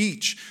will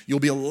teach. You'll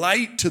be a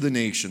light to the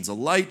nations, a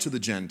light to the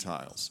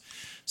Gentiles.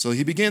 So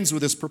he begins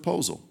with this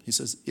proposal. He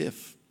says,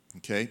 if,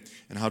 okay?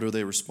 And how do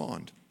they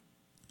respond?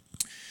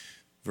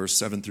 Verse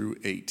 7 through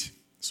 8.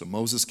 So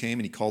Moses came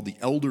and he called the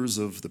elders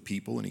of the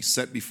people, and he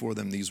set before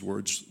them these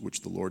words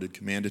which the Lord had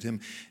commanded him.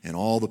 And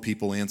all the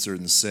people answered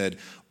and said,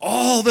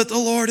 all that the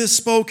Lord has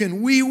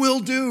spoken, we will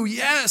do.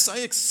 Yes, I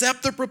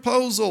accept the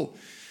proposal.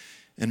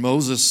 And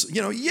Moses,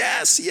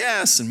 yes,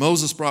 yes. And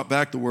Moses brought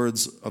back the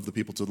words of the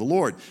people to the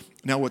Lord.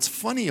 Now, what's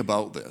funny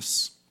about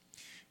this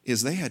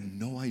is they had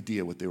no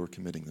idea what they were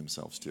committing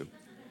themselves to.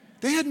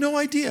 They had no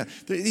idea.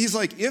 He's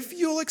like, if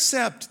you'll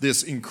accept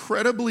this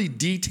incredibly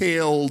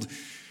detailed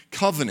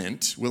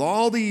covenant with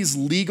all these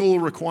legal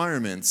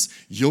requirements,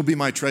 you'll be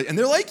my treasure. And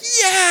they're like,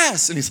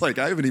 yes. And he's like,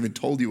 I haven't even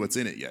told you what's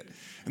in it yet.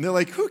 And they're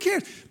like, who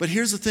cares? But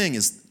here's the thing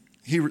is,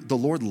 the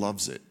Lord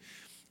loves it.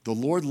 The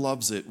Lord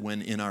loves it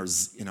when in our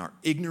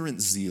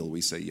ignorant zeal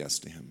we say yes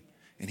to him.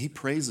 And he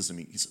praises him.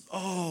 He says,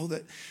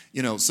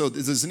 so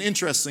there's an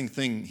interesting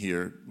thing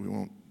here. We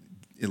won't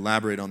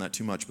elaborate on that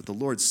too much, but the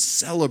Lord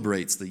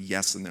celebrates the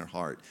yes in their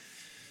heart.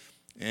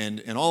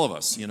 And all of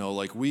us,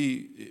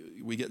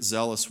 we get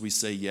zealous, we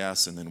say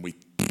yes, and then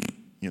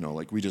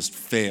we just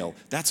fail.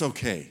 That's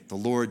okay. The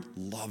Lord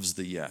loves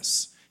the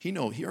yes. He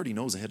already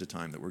knows ahead of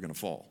time that we're going to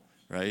fall,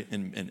 right?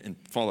 And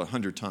fall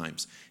 100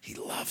 times. He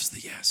loves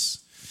the yes.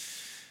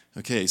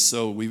 Okay,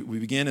 so we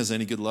begin, as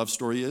any good love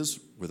story is,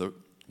 with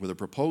a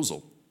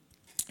proposal.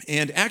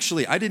 And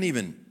actually, I didn't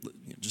even,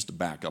 just to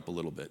back up a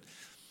little bit,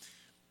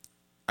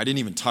 I didn't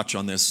even touch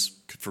on this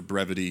for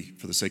brevity,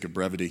 for the sake of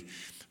brevity,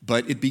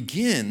 but it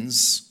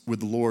begins with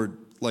the Lord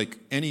like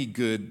any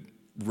good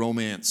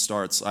romance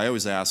starts. I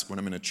always ask when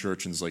I'm in a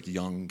church and there's like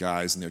young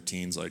guys in their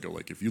teens, I go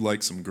like, if you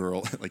like some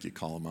girl, like you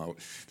call them out.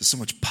 There's so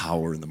much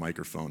power in the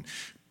microphone.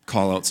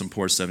 Call out some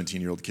poor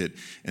 17-year-old kid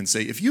and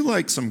say, if you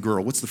like some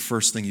girl, what's the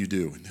first thing you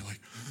do? And they're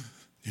like,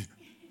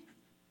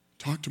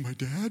 talk to my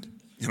dad?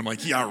 And I'm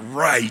like, yeah,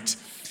 right.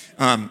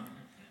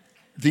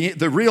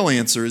 The real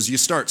answer is you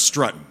start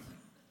strutting.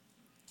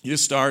 You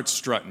start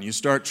strutting. You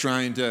start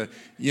trying to,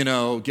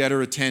 get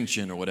her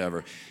attention or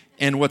whatever.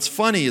 And what's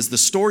funny is the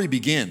story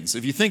begins,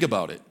 if you think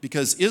about it,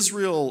 because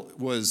Israel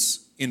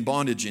was in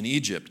bondage in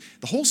Egypt.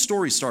 The whole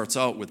story starts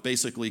out with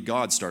basically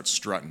God starts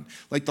strutting.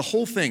 Like the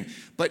whole thing.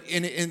 But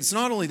and it's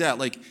not only that,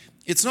 like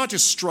it's not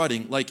just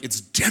strutting, like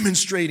it's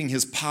demonstrating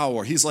his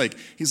power. He's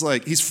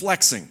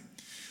flexing.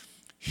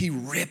 He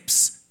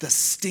rips the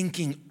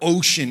stinking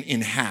ocean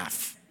in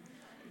half.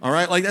 All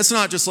right, like that's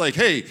not just like,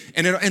 hey,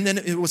 and then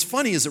what's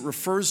funny is it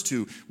refers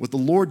to what the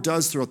Lord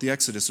does throughout the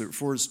Exodus. It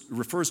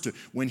refers to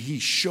when he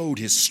showed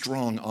his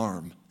strong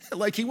arm.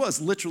 Like he was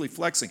literally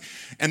flexing.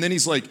 And then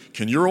he's like,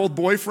 can your old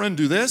boyfriend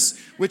do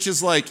this? Which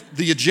is like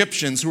the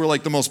Egyptians, who are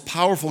like the most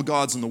powerful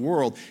gods in the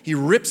world. He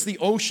rips the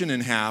ocean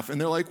in half,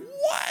 and they're like,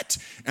 what?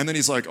 And then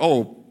he's like,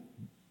 oh,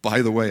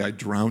 by the way, I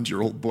drowned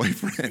your old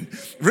boyfriend.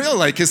 Really,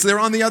 like, because they're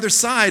on the other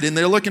side, and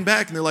they're looking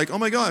back, and they're like, oh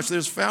my gosh,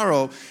 there's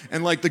Pharaoh,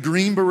 and like the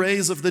Green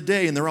Berets of the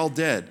day, and they're all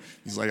dead.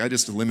 He's like, I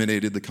just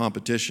eliminated the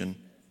competition.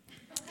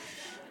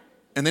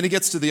 And then he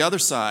gets to the other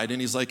side, and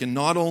he's like, and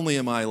not only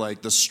am I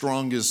like the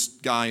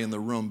strongest guy in the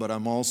room, but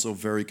I'm also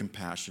very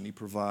compassionate. He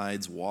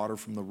provides water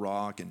from the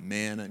rock and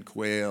manna and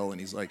quail, and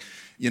he's like,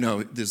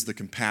 there's the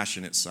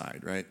compassionate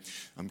side, right?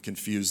 I'm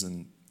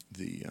confusing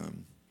the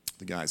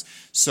guys.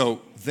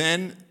 So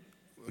then,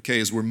 okay,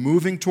 as we're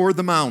moving toward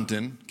the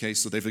mountain, okay,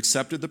 so they've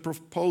accepted the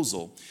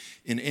proposal.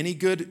 In any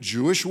good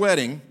Jewish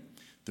wedding,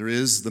 there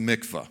is the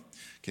mikvah.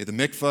 Okay, the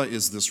mikvah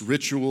is this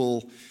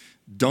ritual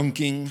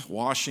dunking,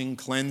 washing,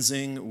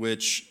 cleansing,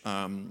 which,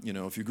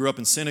 if you grew up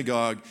in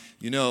synagogue,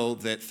 you know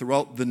that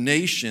throughout the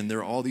nation, there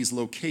are all these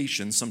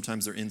locations,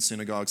 sometimes they're in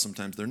synagogues,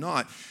 sometimes they're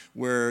not,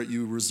 where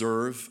you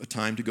reserve a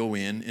time to go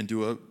in and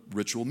do a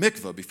ritual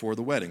mikvah before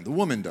the wedding. The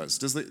woman does.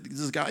 Does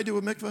the guy do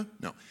a mikvah?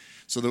 No.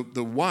 So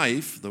the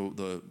wife,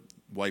 the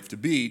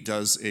wife-to-be,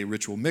 does a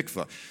ritual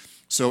mikvah.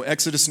 So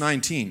Exodus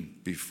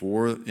 19,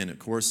 and of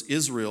course,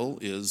 Israel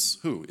is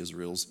who?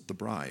 Israel's the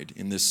bride.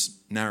 In this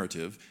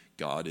narrative,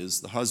 God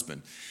is the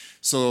husband.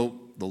 So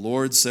the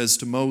Lord says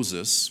to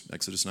Moses,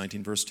 Exodus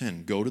 19, verse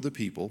 10, go to the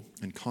people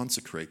and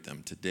consecrate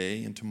them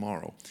today and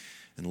tomorrow,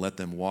 and let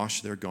them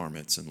wash their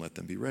garments and let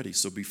them be ready.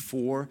 So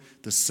before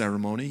the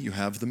ceremony, you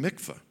have the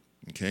mikvah,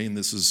 okay? And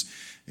this is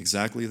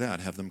exactly that,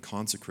 have them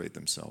consecrate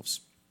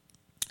themselves.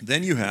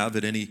 Then you have,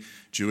 at any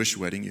Jewish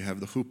wedding, you have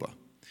the chuppah.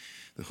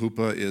 The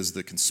chuppah is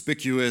the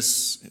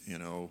conspicuous,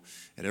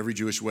 at every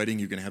Jewish wedding,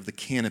 you're going to have the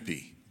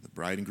canopy. The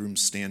bride and groom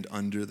stand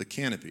under the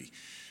canopy.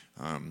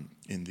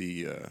 In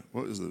the,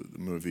 what was the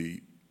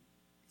movie?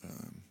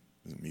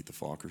 Was it Meet the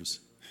Fockers?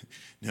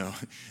 No,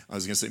 I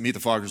was going to say Meet the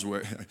Fockers,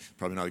 where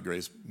probably not the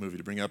greatest movie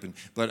to bring up.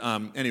 But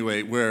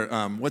anyway, where,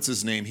 what's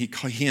his name? He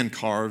hand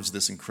carves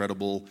this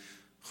incredible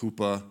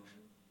chuppah,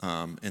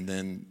 and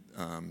then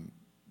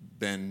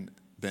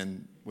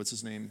Ben, what's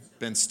his name?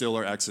 Ben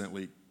Stiller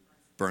accidentally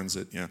burns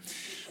it, yeah.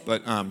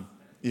 But,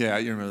 yeah,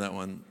 you remember that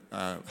one.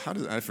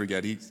 I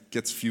forget, he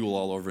gets fuel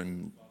all over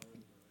and,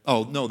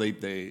 oh, no, they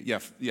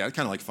kind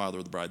of like Father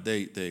of the Bride.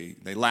 They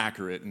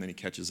lacquer it, and then he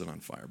catches it on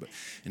fire.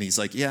 And he's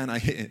like, yeah,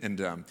 and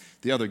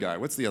the other guy,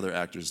 what's the other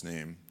actor's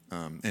name?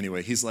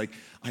 Anyway, he's like,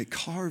 I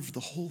carved the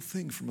whole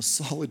thing from a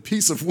solid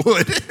piece of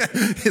wood.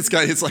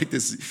 It's like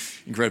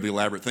this incredibly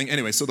elaborate thing.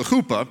 Anyway, so the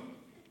chuppah,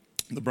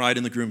 the bride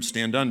and the groom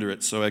stand under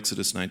it. So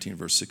Exodus 19,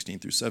 verse 16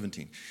 through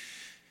 17.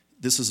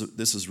 This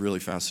is really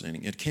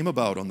fascinating. It came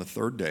about on the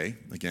third day,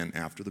 again,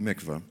 after the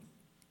mikvah,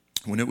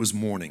 when it was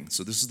morning.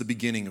 So this is the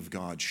beginning of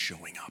God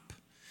showing up.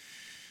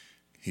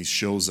 He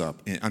shows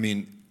up. I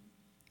mean,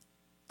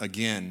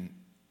 again,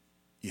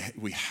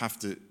 we have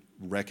to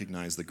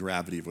recognize the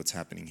gravity of what's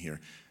happening here.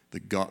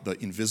 The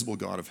invisible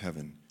God of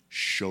heaven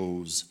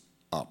shows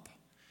up.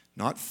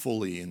 Not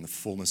fully in the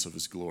fullness of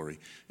his glory,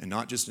 and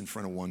not just in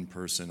front of one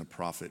person, a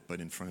prophet, but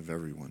in front of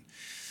everyone.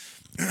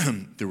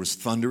 There was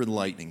thunder and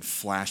lightning,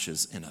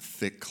 flashes, and a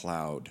thick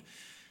cloud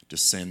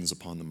descends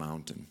upon the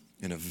mountain,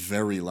 and a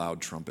very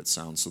loud trumpet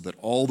sound, so that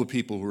all the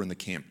people who were in the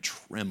camp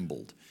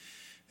trembled.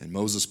 And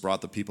Moses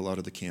brought the people out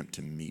of the camp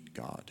to meet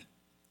God,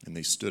 and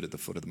they stood at the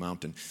foot of the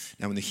mountain.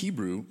 Now in the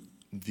Hebrew,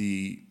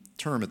 the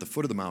term at the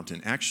foot of the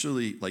mountain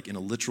actually, like in a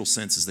literal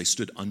sense, is they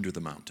stood under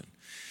the mountain.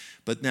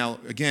 But now,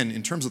 again,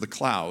 in terms of the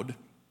cloud,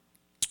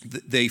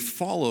 they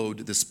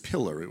followed this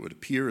pillar. It would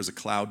appear as a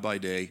cloud by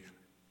day,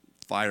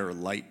 fire or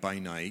light by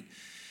night,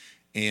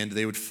 and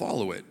they would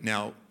follow it.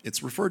 Now,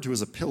 it's referred to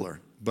as a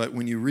pillar, But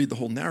when you read the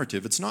whole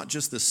narrative, it's not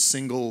just this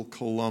single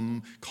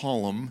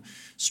column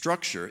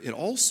structure. It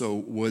also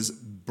was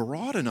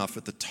broad enough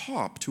at the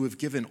top to have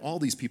given all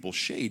these people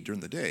shade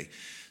during the day.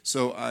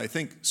 So I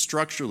think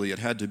structurally it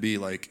had to be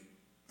like,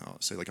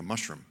 say like a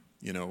mushroom,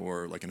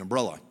 or like an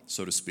umbrella,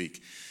 so to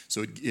speak.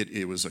 So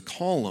it was a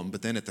column,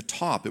 but then at the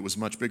top it was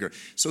much bigger.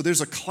 So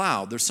there's a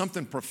cloud. There's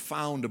something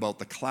profound about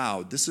the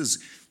cloud. This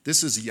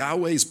is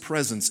Yahweh's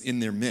presence in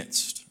their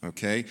midst,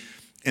 okay?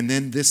 And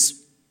then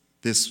this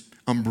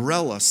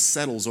umbrella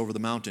settles over the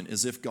mountain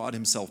as if God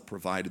himself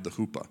provided the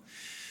chuppah.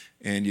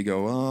 And you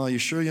go, oh, you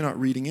sure you're not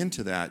reading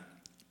into that?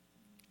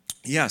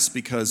 Yes,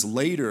 because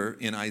later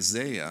in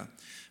Isaiah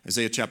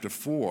chapter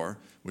 4,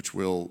 which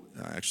we'll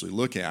actually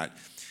look at,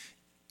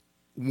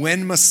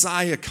 when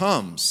Messiah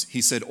comes,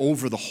 he said,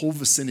 over the whole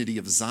vicinity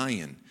of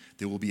Zion,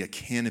 there will be a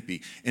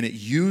canopy. And it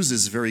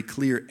uses very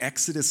clear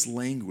Exodus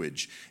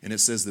language. And it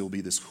says there will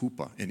be this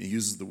chuppah. And it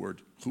uses the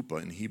word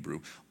chuppah in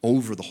Hebrew,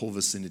 over the whole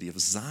vicinity of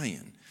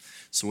Zion.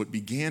 So what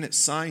began at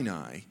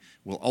Sinai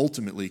will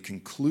ultimately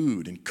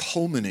conclude and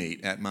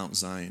culminate at Mount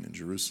Zion in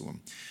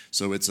Jerusalem.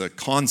 So it's a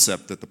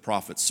concept that the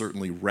prophets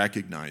certainly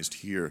recognized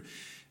here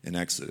in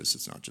Exodus.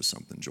 It's not just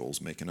something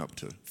Joel's making up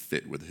to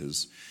fit with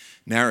his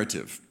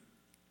narrative.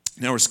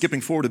 Now we're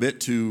skipping forward a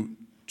bit to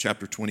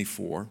chapter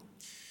 24.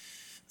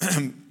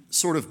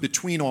 Sort of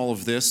between all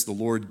of this, the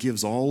Lord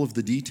gives all of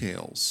the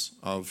details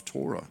of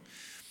Torah.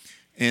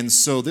 And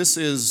so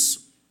it's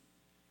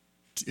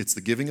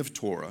the giving of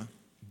Torah,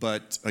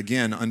 but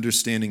again,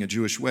 understanding a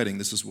Jewish wedding,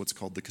 this is what's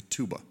called the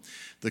ketubah.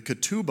 The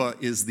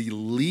ketubah is the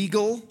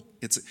legal,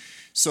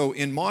 so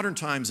in modern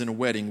times in a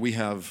wedding, we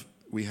have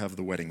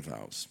the wedding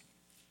vows.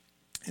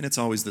 And it's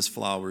always this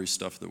flowery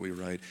stuff that we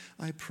write.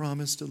 I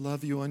promise to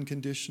love you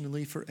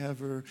unconditionally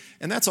forever.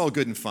 And that's all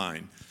good and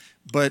fine.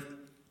 But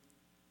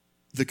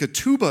the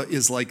ketubah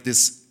is like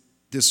this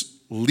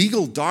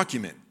legal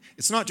document.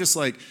 It's not just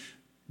like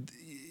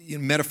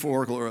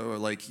metaphorical or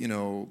like,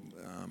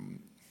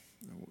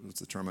 what's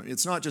the term?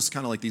 It's not just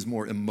kind of like these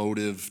more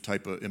emotive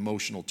type of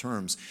emotional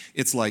terms.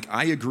 It's like,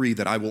 I agree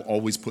that I will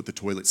always put the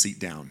toilet seat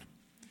down.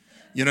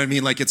 You know what I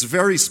mean? Like, it's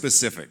very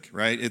specific,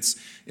 right?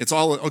 It's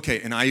all, okay,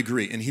 and I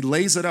agree. And he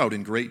lays it out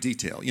in great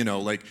detail.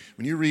 Like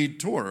when you read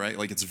Torah, right?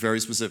 Like, it's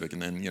very specific.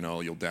 And then,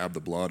 you'll dab the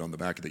blood on the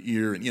back of the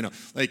ear. And,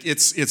 like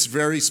it's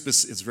very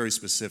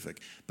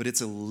specific. But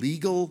it's a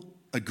legal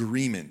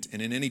agreement.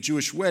 And in any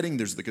Jewish wedding,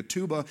 there's the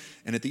ketubah.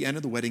 And at the end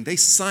of the wedding, they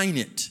sign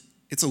it.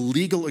 It's a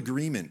legal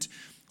agreement.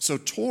 So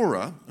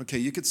Torah, okay,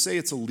 you could say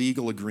it's a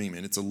legal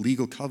agreement, it's a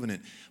legal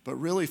covenant, but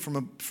really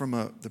from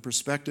the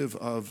perspective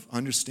of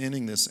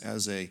understanding this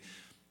as a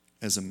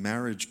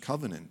marriage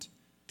covenant,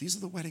 these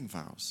are the wedding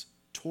vows.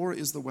 Torah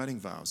is the wedding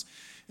vows.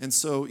 And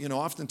so,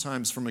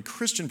 oftentimes from a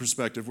Christian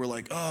perspective, we're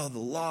like, oh, the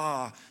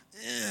law,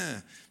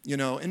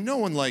 and no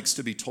one likes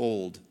to be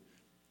told,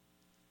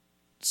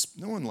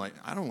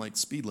 I don't like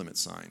speed limit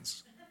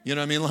signs. You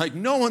know what I mean? Like,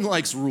 no one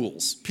likes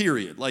rules,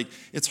 period. Like,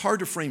 it's hard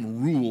to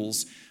frame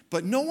rules.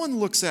 But no one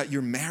looks at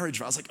your marriage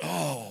vows like,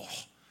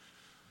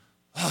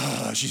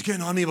 she's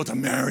getting on me about the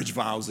marriage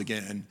vows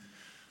again.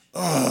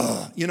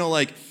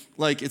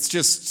 Like it's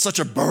just such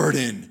a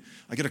burden.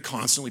 I got to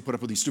constantly put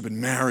up with these stupid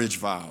marriage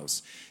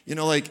vows.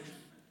 Like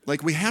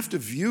we have to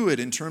view it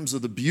in terms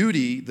of the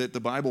beauty that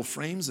the Bible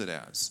frames it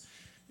as.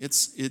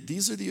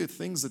 These are the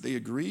things that they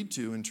agreed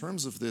to in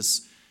terms of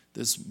this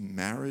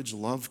marriage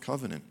love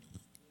covenant.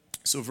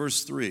 So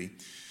verse 3.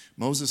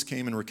 Moses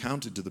came and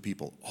recounted to the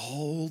people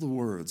all the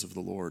words of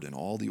the Lord and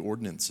all the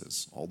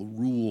ordinances, all the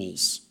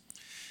rules.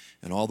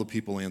 And all the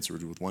people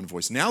answered with one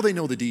voice. Now they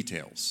know the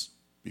details.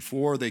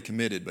 Before they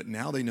committed, but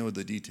now they know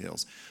the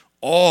details.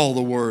 All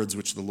the words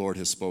which the Lord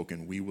has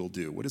spoken, we will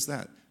do. What is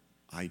that?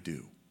 I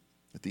do.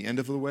 At the end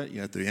of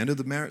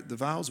the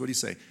vows, what do you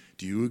say?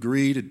 Do you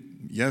agree to,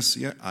 yes,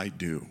 yeah, I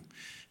do.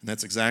 And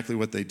that's exactly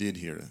what they did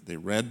here. They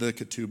read the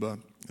ketubah,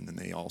 and then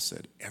they all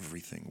said,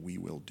 everything we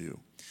will do.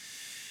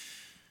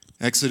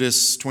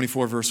 Exodus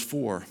 24, verse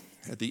 4.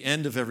 At the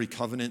end of every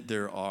covenant,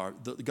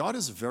 God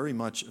is very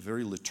much a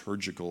very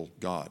liturgical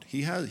God.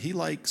 He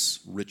likes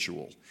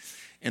ritual.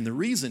 And the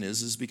reason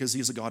is because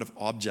he's a God of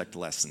object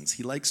lessons.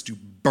 He likes to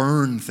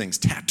burn things,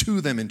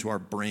 tattoo them into our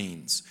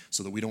brains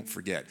so that we don't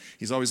forget.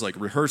 He's always like,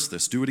 rehearse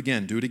this, do it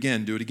again, do it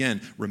again, do it again.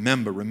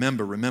 Remember,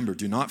 remember, remember.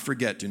 Do not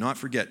forget, do not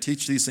forget.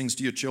 Teach these things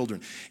to your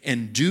children.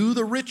 And do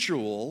the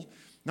ritual,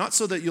 not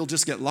so that you'll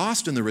just get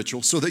lost in the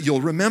ritual, so that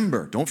you'll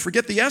remember. Don't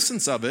forget the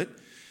essence of it,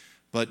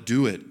 but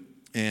do it.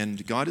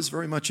 And God is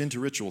very much into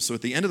rituals. So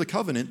at the end of the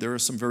covenant, there are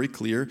some very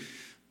clear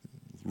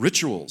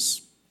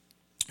rituals.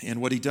 And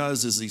what he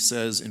does is he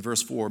says in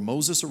verse 4,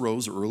 Moses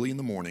arose early in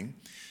the morning,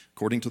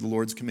 according to the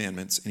Lord's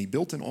commandments, and he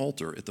built an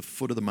altar at the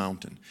foot of the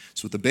mountain.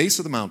 So at the base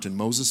of the mountain,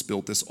 Moses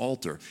built this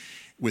altar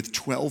with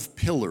 12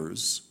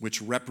 pillars, which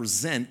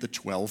represent the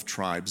 12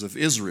 tribes of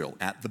Israel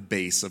at the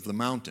base of the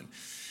mountain.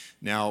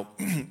 Now,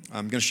 I'm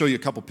going to show you a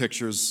couple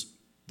pictures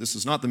This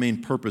is not the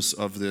main purpose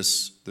of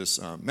this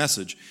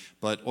message,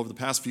 but over the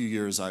past few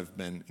years, I've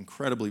been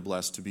incredibly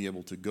blessed to be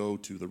able to go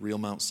to the real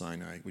Mount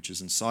Sinai, which is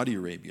in Saudi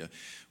Arabia,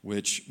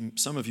 which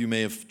some of you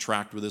may have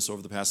tracked with us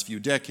over the past few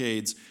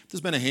decades.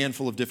 There's been a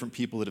handful of different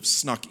people that have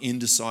snuck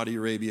into Saudi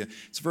Arabia.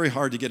 It's very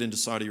hard to get into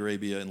Saudi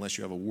Arabia unless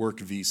you have a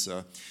work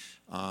visa.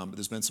 But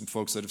there's been some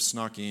folks that have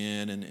snuck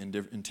in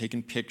and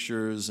taken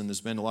pictures, and there's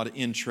been a lot of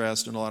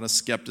interest and a lot of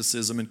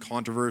skepticism and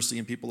controversy,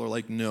 and people are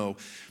like, no.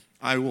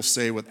 I will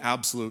say with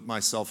absolute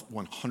myself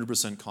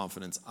 100%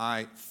 confidence,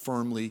 I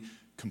firmly,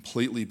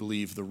 completely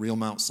believe the real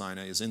Mount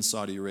Sinai is in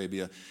Saudi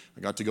Arabia.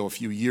 I got to go a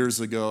few years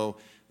ago,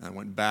 and I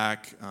went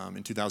back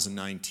in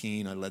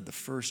 2019. I led the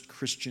first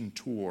Christian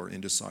tour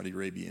into Saudi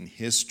Arabia in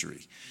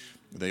history.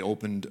 They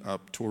opened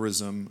up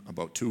tourism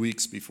about 2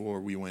 weeks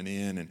before we went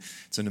in, and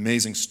it's an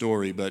amazing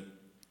story, but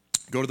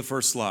go to the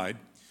first slide.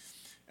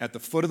 At the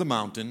foot of the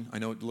mountain, I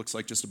know it looks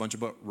like just a bunch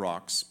of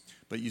rocks,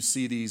 but you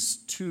see these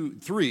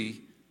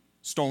three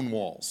stone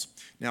walls.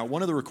 Now,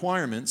 one of the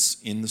requirements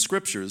in the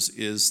scriptures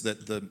is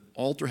that the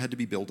altar had to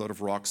be built out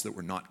of rocks that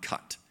were not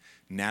cut,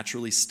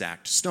 naturally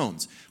stacked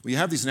stones. We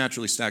have these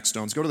naturally stacked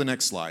stones. Go to the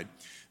next slide.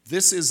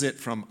 This is it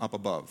from up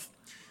above.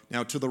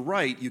 Now, to the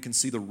right, you can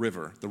see the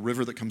river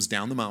that comes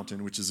down the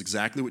mountain, which is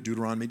exactly what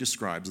Deuteronomy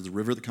describes, the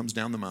river that comes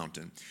down the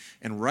mountain.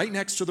 And right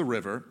next to the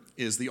river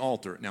is the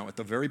altar. Now, at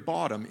the very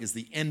bottom is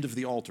the end of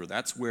the altar.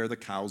 That's where the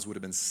cows would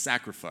have been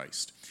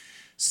sacrificed.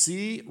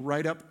 See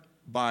right up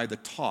by the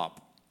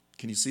top.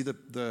 Can you see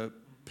the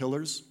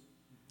pillars?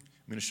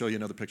 I'm going to show you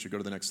another picture. Go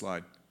to the next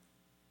slide.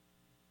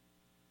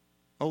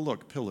 Oh,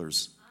 look,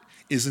 pillars.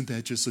 Isn't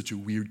that just such a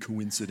weird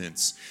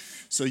coincidence?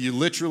 So you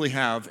literally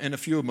have, and a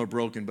few of them are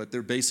broken, but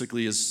there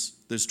basically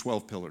there's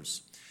 12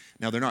 pillars.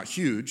 Now, they're not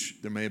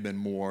huge. There may have been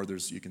more.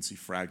 You can see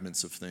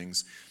fragments of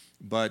things.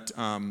 But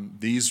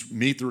these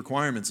meet the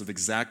requirements of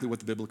exactly what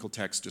the biblical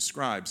text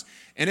describes.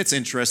 And it's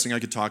interesting. I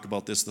could talk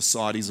about this. The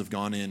Saudis have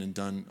gone in and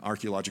done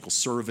archaeological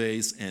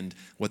surveys, and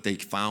what they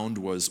found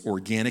was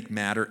organic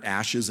matter,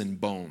 ashes, and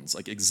bones,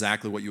 like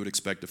exactly what you would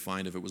expect to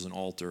find if it was an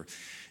altar.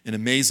 And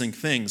amazing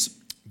things.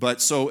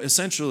 But so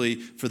essentially,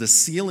 for the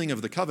sealing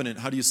of the covenant,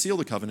 how do you seal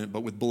the covenant?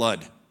 But with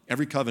blood.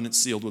 Every covenant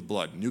sealed with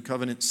blood. New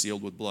covenant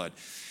sealed with blood.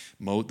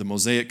 The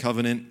Mosaic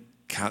covenant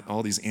cut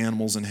all these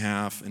animals in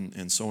half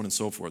and so on and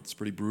so forth. It's a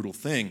pretty brutal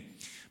thing.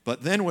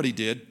 But then what he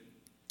did,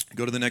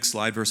 go to the next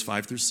slide, verse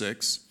 5 through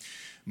 6.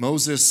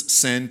 Moses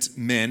sent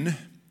men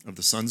of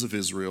the sons of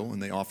Israel,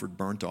 and they offered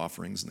burnt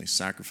offerings, and they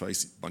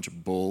sacrificed a bunch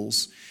of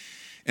bulls.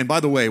 And by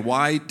the way,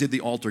 why did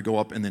the altar go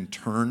up and then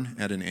turn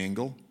at an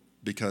angle?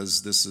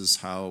 Because this is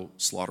how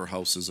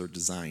slaughterhouses are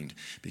designed.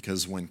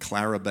 Because when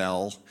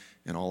Clarabelle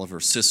and all of her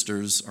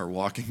sisters are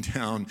walking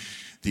down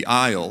the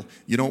aisle,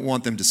 you don't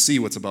want them to see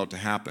what's about to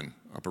happen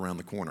up around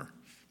the corner.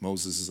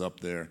 Moses is up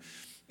there.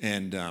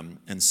 And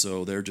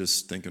so they're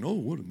just thinking, oh,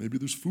 what? Maybe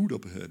there's food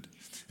up ahead.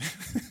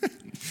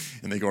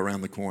 And they go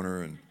around the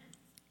corner and,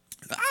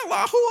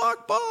 Allahu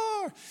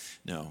Akbar!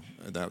 No,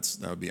 that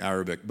would be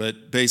Arabic.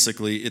 But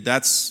basically,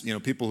 that's,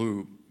 people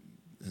who,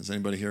 has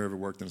anybody here ever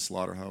worked in a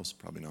slaughterhouse?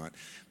 Probably not.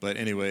 But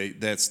anyway,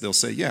 they'll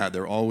say, yeah,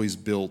 they're always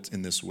built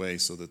in this way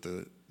so that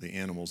the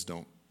animals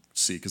don't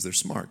see, because they're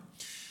smart.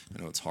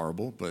 I know it's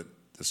horrible, but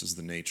this is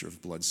the nature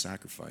of blood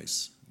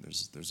sacrifice.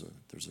 There's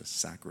a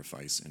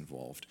sacrifice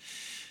involved.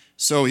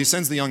 So he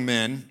sends the young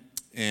men,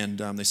 and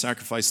they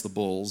sacrifice the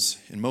bulls.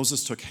 And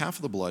Moses took half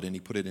of the blood and he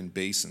put it in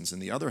basins,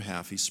 and the other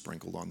half he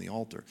sprinkled on the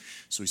altar.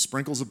 So he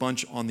sprinkles a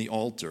bunch on the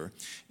altar,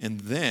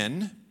 and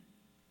then,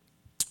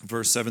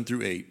 verse 7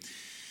 through 8,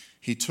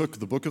 he took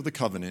the book of the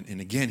covenant,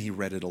 and again he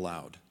read it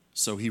aloud.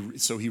 So he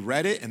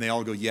read it, and they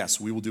all go, yes,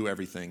 we will do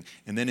everything.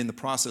 And then in the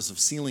process of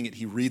sealing it,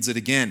 he reads it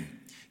again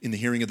in the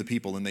hearing of the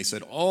people. And they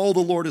said, all the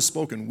Lord has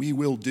spoken, we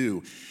will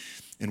do,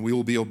 and we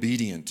will be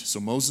obedient. So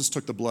Moses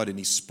took the blood and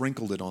he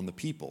sprinkled it on the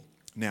people.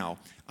 Now,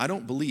 I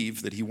don't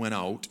believe that he went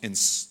out and,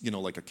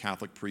 like a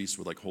Catholic priest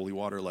with like holy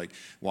water, like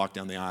walked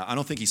down the aisle. I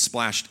don't think he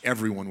splashed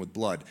everyone with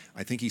blood.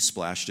 I think he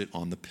splashed it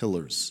on the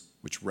pillars,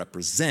 which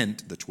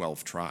represent the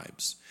 12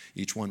 tribes.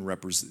 Each one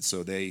represents,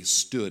 so they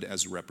stood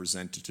as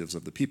representatives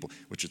of the people,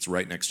 which it's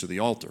right next to the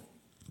altar.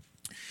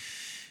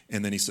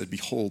 And then he said,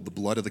 behold, the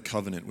blood of the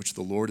covenant, which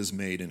the Lord has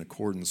made in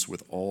accordance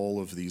with all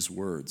of these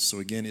words. So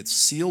again, it's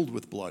sealed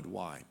with blood.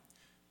 Why?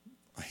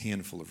 A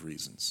handful of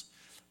reasons.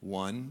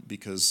 One,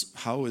 because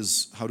how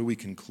do we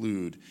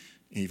conclude,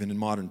 even in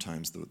modern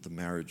times, the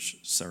marriage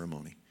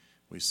ceremony?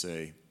 We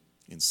say,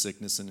 in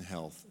sickness and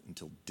health,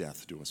 until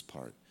death do us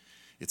part.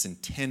 It's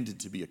intended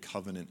to be a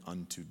covenant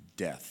unto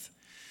death.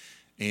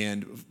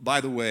 And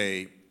by the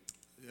way,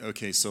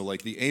 okay, so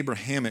like the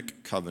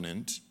Abrahamic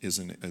covenant is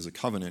a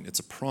covenant. It's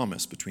a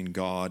promise between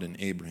God and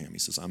Abraham. He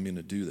says, I'm going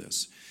to do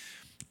this.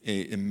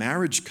 A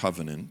marriage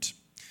covenant,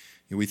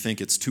 we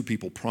think it's two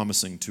people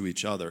promising to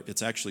each other.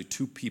 It's actually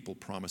two people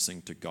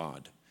promising to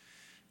God.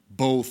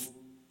 Both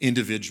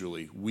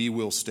individually, we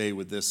will stay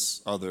with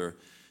this other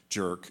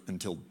jerk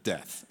until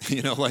death.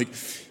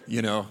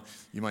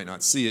 You might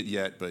not see it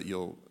yet, but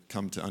you'll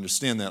come to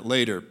understand that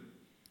later.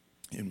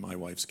 In my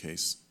wife's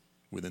case,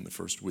 within the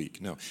first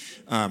week. No.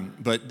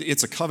 But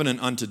it's a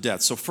covenant unto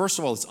death. So first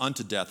of all, it's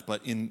unto death.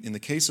 But in the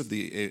case of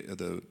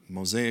the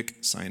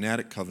Mosaic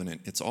Sinaitic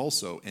covenant, it's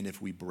also, and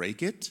if we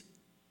break it,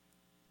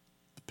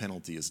 the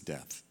penalty is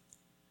death.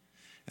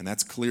 And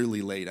that's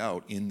clearly laid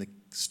out in the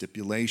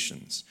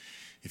stipulations.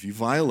 If you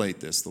violate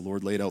this, the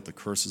Lord laid out the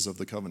curses of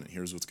the covenant.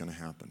 Here's what's going to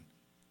happen.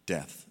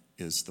 Death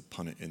is the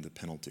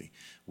penalty,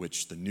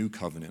 which the new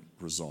covenant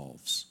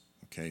resolves.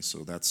 Okay, so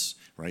that's,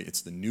 right,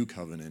 it's the new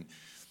covenant,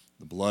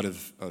 the blood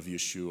of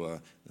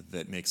Yeshua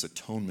that makes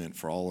atonement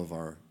for all of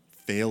our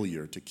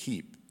failure to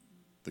keep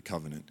the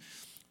covenant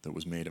that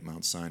was made at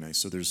Mount Sinai.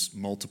 So there's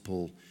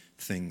multiple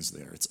things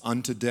there. It's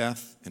unto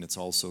death, and it's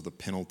also the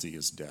penalty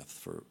is death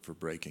for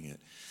breaking it.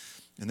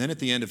 And then at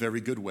the end of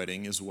every good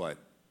wedding is what?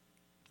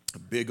 A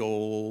big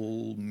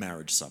old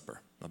marriage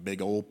supper, a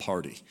big old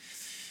party.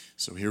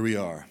 So here we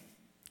are,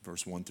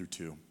 verse 1 through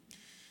 2.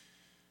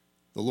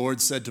 The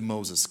Lord said to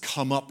Moses,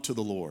 come up to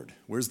the Lord.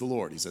 Where's the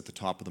Lord? He's at the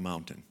top of the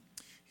mountain.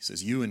 He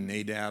says, you and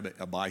Nadab,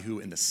 Abihu,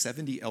 and the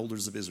 70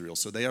 elders of Israel,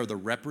 so they are the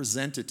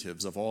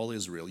representatives of all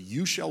Israel,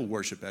 you shall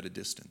worship at a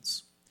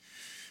distance.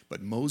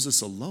 But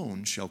Moses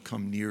alone shall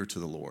come near to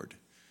the Lord,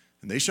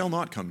 and they shall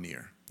not come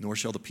near, nor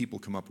shall the people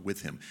come up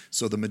with him.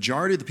 So the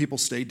majority of the people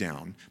stay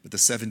down, but the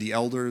 70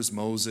 elders,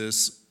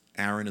 Moses,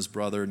 Aaron, his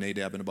brother,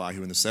 Nadab, and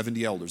Abihu, and the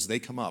 70 elders, they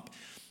come up.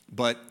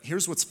 But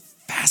here's what's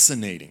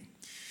fascinating,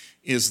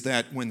 is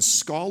that when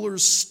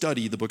scholars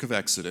study the book of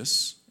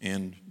Exodus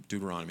and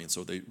Deuteronomy, and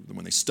so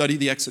when they study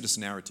the Exodus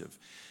narrative,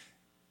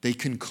 they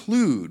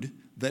conclude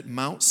that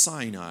Mount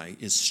Sinai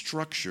is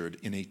structured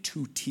in a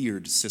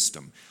two-tiered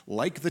system.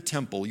 Like the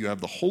temple, you have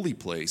the holy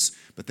place,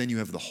 but then you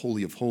have the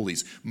Holy of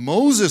Holies.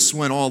 Moses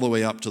went all the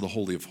way up to the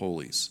Holy of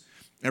Holies.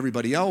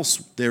 Everybody else,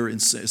 they're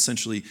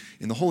essentially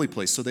in the holy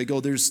place. So they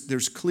go,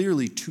 there's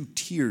clearly two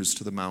tiers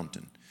to the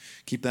mountain.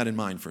 Keep that in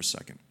mind for a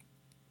second.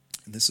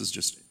 And this is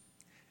just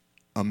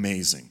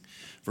amazing.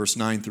 Verse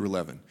 9 through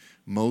 11.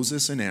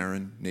 Moses and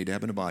Aaron,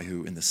 Nadab and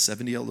Abihu, and the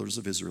 70 elders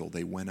of Israel,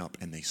 they went up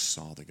and they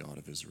saw the God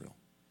of Israel.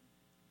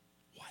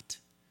 What?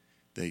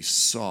 They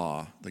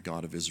saw the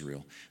God of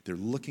Israel. They're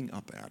looking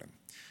up at him.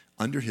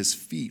 Under his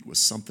feet was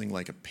something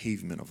like a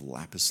pavement of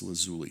lapis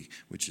lazuli,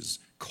 which is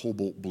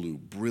cobalt blue,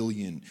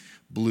 brilliant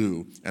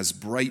blue, as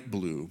bright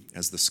blue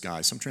as the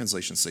sky. Some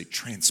translations say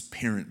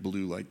transparent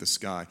blue like the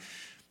sky.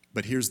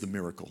 But here's the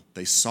miracle.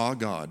 They saw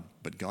God,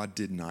 but God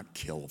did not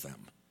kill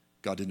them.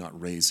 God did not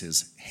raise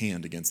his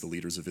hand against the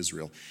leaders of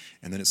Israel.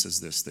 And then it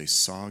says this, they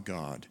saw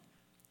God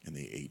and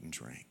they ate and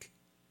drank.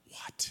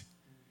 What?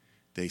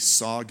 They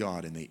saw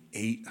God and they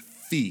ate a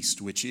feast,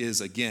 which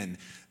is, again,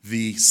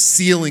 the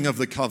sealing of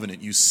the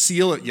covenant. You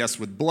seal it, yes,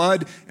 with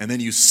blood, and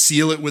then you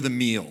seal it with a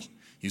meal.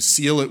 You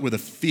seal it with a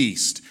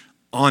feast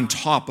on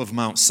top of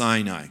Mount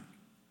Sinai.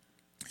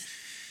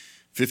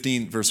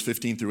 Verse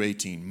 15 through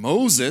 18.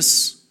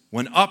 Moses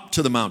went up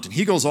to the mountain.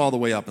 He goes all the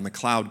way up, and the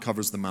cloud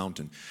covers the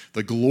mountain.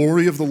 The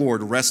glory of the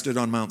Lord rested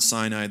on Mount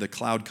Sinai. The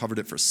cloud covered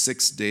it for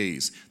 6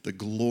 days. The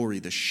glory,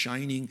 the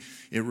shining,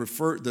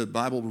 the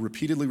Bible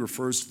repeatedly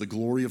refers to the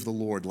glory of the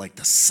Lord like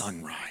the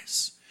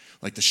sunrise,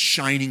 like the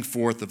shining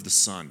forth of the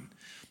sun.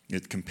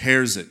 It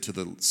compares it to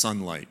the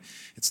sunlight.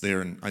 It's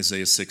there in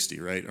Isaiah 60,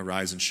 right?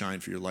 Arise and shine,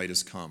 for your light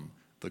has come.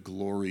 The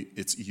glory,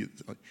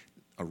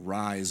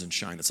 arise and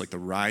shine. It's like the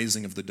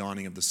rising of the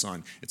dawning of the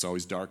sun. It's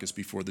always darkest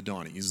before the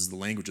dawn. It uses the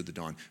language of the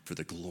dawn. For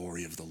the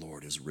glory of the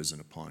Lord has risen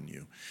upon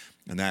you.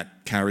 And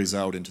that carries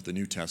out into the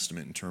New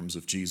Testament in terms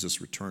of Jesus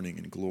returning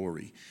in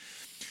glory.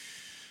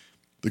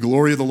 The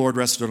glory of the Lord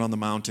rested on the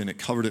mountain. It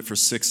covered it for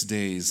 6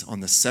 days. On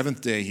the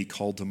 7th day, he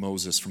called to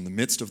Moses from the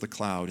midst of the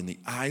cloud, in the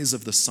eyes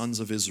of the sons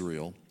of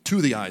Israel,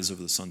 to the eyes of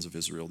the sons of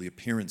Israel, the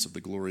appearance of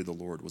the glory of the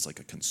Lord was like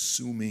a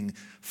consuming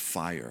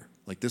fire.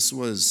 Like this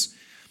was...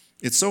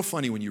 It's so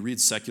funny when you read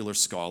secular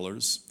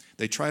scholars,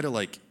 they try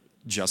to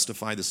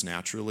justify this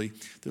naturally.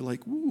 They're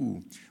like,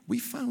 ooh, we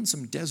found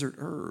some desert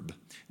herb.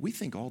 We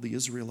think all the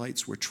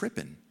Israelites were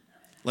tripping.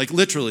 Like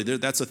literally,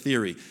 that's a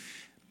theory.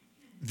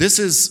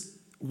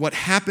 What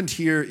happened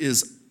here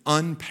is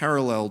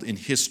unparalleled in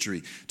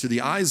history. To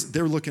the eyes,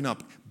 they're looking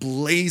up,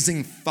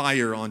 blazing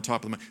fire on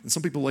top of the mountain. And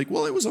some people are like,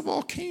 well, it was a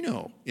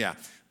volcano. Yeah,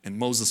 and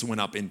Moses went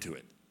up into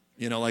it.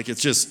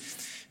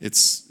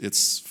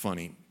 It's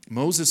funny.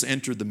 Moses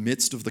entered the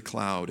midst of the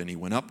cloud, and he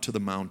went up to the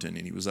mountain,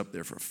 and he was up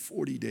there for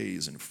 40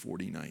 days and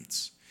 40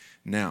 nights.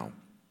 Now,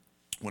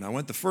 when I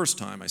went the first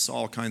time, I saw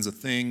all kinds of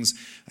things.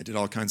 I did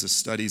all kinds of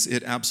studies.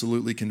 It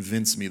absolutely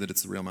convinced me that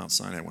it's the real Mount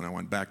Sinai. When I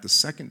went back the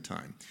second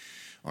time,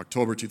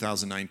 October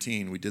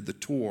 2019, we did the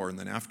tour, and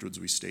then afterwards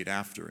we stayed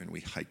after, and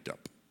we hiked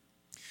up.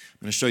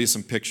 I'm going to show you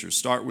some pictures.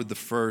 Start with the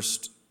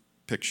first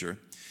picture.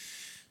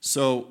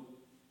 So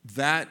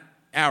that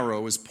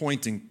arrow is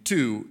pointing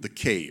to the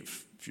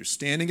cave. If you're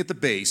standing at the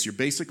base, you're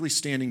basically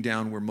standing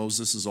down where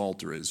Moses'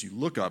 altar is. You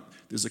look up,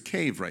 there's a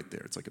cave right there.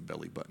 It's like a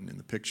belly button in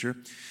the picture.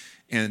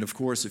 And of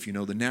course, if you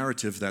know the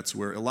narrative, that's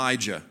where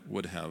Elijah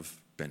would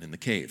have been in the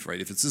cave, right?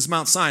 If it's this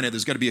Mount Sinai,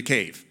 there's got to be a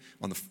cave,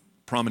 on the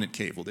prominent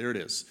cave. Well, there it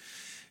is.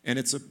 And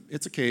it's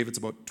a cave. It's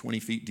about 20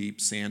 feet deep,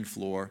 sand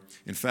floor.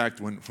 In fact,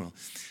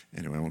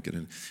 anyway, I won't get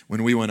in.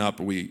 When we went up,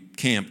 we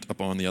camped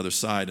up on the other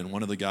side, and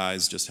one of the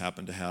guys just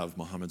happened to have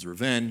Muhammad's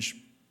revenge.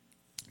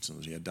 So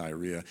he had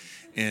diarrhea,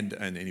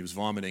 and he was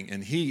vomiting.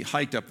 And he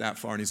hiked up that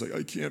far, and he's like,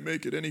 I can't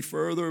make it any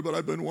further, but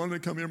I've been wanting to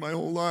come here my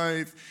whole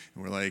life.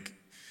 And we're like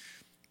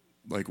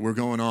we're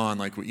going on,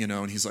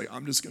 and he's like,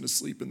 I'm just going to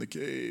sleep in the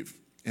cave.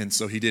 And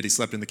so he did. He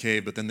slept in the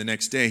cave, but then the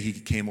next day he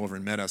came over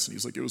and met us, and he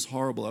was like, it was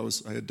horrible.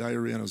 I had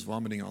diarrhea, and I was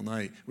vomiting all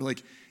night. We're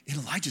like, in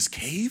Elijah's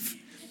cave?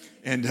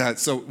 And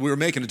so we were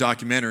making a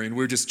documentary, and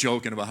we were just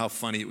joking about how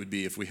funny it would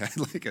be if we had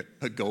like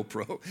a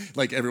GoPro.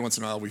 Like every once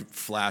in a while, we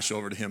flash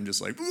over to him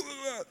just like,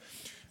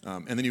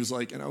 and then he was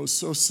like, and I was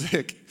so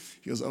sick.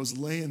 He goes, I was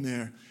laying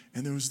there,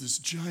 and there was this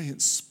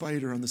giant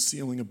spider on the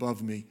ceiling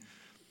above me.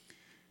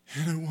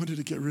 And I wanted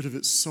to get rid of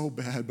it so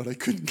bad, but I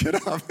couldn't get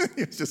up.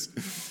 It's just,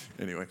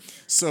 anyway.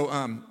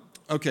 So,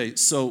 okay,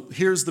 so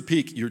here's the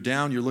peak. You're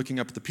down, you're looking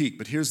up at the peak,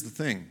 but here's the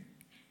thing.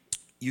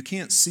 You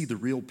can't see the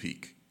real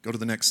peak. Go to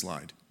the next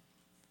slide.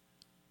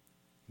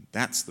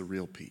 That's the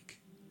real peak.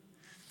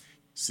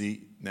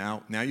 See,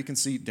 now you can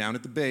see down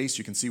at the base,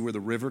 you can see where the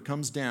river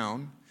comes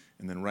down,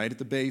 and then right at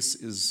the base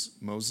is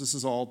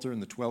Moses' altar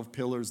and the 12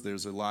 pillars.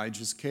 There's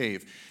Elijah's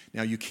cave.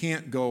 Now, you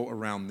can't go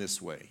around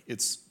this way.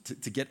 It's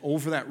to get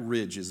over that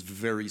ridge is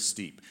very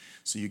steep.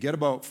 So you get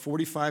about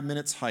 45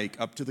 minutes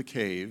hike up to the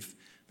cave,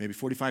 maybe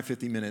 45,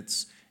 50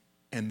 minutes,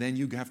 and then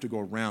you have to go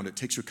around. It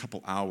takes you a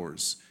couple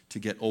hours to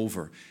get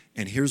over.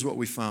 And here's what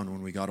we found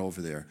when we got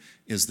over there,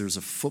 is there's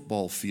a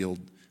football field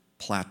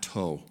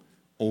plateau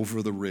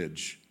over the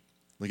ridge.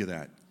 Look at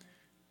that.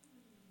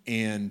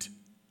 And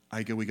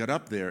we got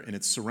up there, and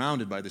it's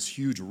surrounded by this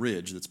huge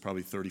ridge that's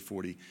probably 30,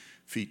 40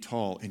 feet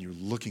tall, and you're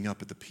looking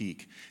up at the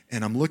peak.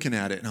 And I'm looking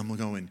at it, and I'm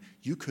going,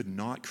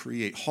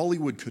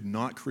 Hollywood could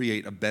not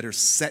create a better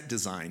set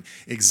design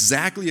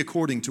exactly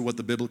according to what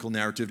the biblical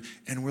narrative,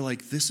 and we're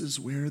like, this is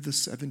where the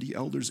 70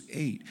 elders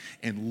ate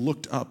and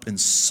looked up and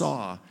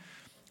saw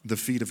the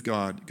feet of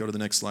God. Go to the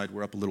next slide.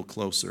 We're up a little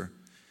closer.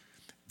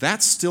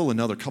 That's still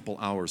another couple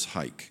hours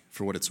hike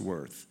for what it's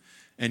worth.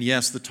 And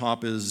yes, the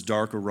top is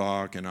darker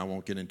rock, and I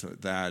won't get into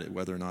that,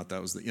 whether or not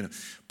that was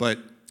but,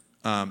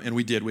 and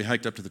we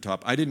hiked up to the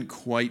top. I didn't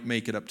quite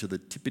make it up to the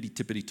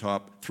tippity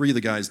top. 3 of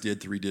the guys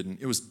did, 3 didn't.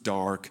 It was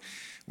dark.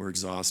 We're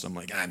exhausted. I'm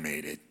like, I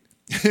made it.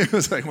 It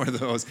was like one of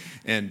those.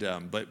 And,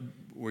 but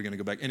we're going to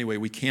go back. Anyway,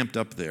 we camped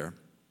up there.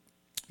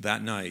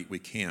 That night, we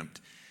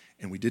camped,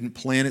 and we didn't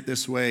plan it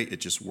this way.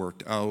 It just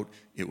worked out.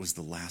 It was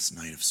the last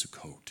night of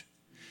Sukkot,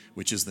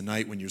 which is the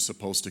night when you're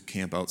supposed to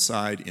camp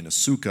outside in a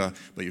sukkah,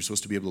 but you're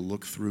supposed to be able to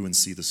look through and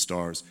see the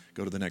stars.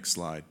 Go to the next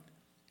slide.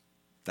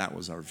 That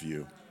was our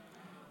view.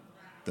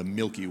 The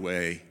Milky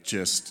Way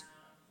just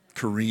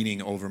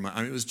careening over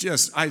it was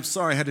just, I'm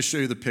sorry I had to show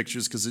you the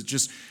pictures because it's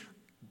just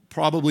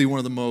probably one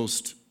of the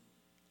most,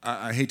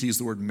 I hate to use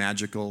the word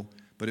magical,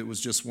 but it was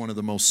just one of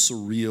the most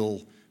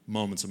surreal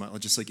moments of my life.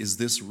 Just like, is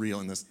this real?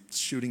 And this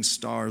shooting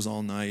stars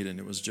all night, and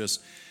it was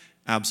just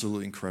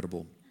absolutely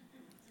incredible.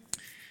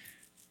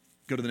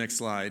 Go to the next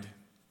slide.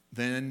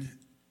 Then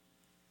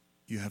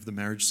you have the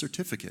marriage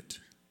certificate.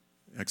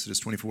 Exodus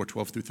 24,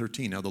 12 through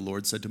 13. Now the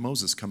Lord said to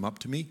Moses, come up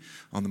to me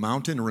on the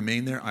mountain and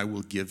remain there. I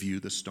will give you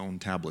the stone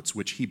tablets,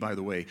 which he, by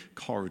the way,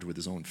 carved with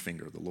his own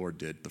finger. The Lord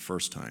did the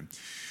first time.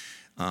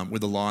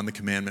 With the law and the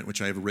commandment,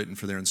 which I have written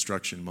for their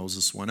instruction.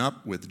 Moses went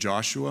up with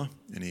Joshua,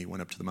 and he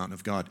went up to the mountain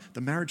of God.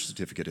 The marriage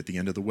certificate at the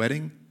end of the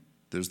wedding,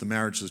 there's the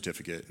marriage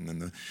certificate. And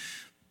then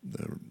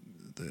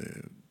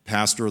the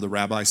pastor or the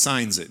rabbi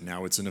signs it.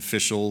 Now it's an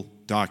official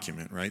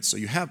document, right? So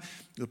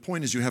the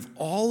point is you have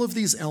all of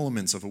these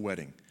elements of a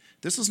wedding.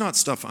 This is not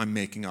stuff I'm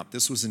making up.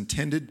 This was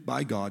intended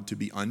by God to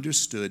be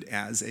understood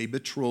as a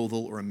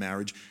betrothal or a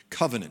marriage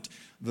covenant.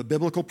 The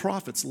biblical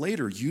prophets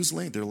later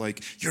they're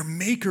like, your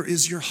maker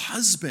is your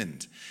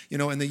husband.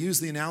 And they use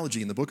the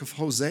analogy in the book of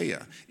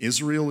Hosea.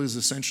 Israel is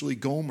essentially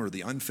Gomer,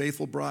 the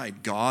unfaithful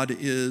bride. God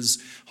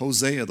is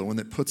Hosea, the one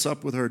that puts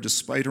up with her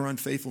despite her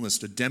unfaithfulness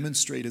to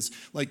demonstrate his,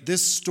 like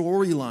this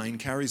storyline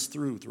carries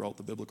throughout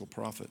the biblical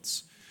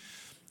prophets.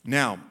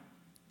 Now,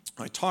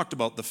 I talked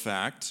about the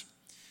fact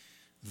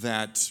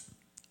that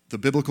the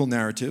biblical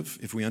narrative,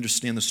 if we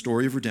understand the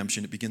story of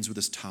redemption, it begins with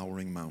this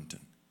towering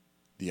mountain,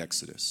 the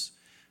Exodus,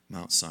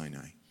 Mount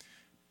Sinai.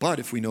 But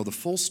if we know the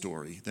full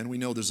story, then we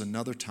know there's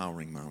another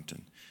towering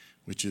mountain,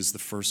 which is the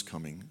first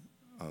coming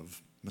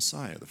of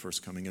Messiah, the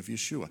first coming of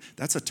Yeshua.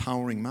 That's a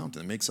towering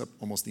mountain. It makes up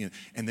almost the end.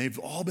 And they've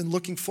all been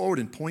looking forward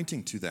and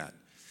pointing to that.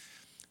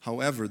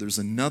 However, there's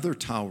another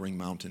towering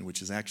mountain,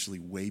 which is actually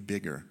way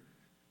bigger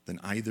than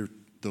either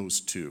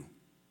those two.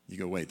 You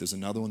go, wait, there's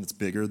another one that's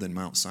bigger than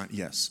Mount Sinai?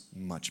 Yes,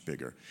 much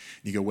bigger.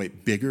 You go,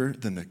 wait, bigger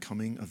than the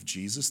coming of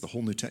Jesus, the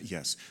whole New Testament?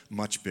 Yes,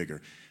 much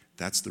bigger.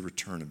 That's the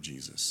return of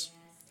Jesus.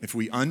 If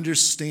we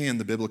understand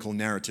the biblical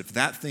narrative,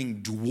 that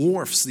thing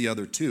dwarfs the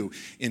other two.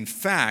 In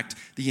fact,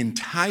 the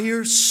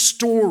entire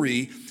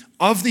story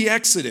of the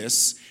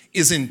Exodus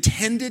is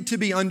intended to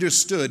be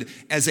understood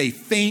as a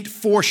faint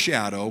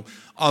foreshadow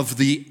of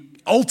the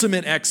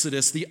ultimate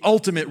exodus, the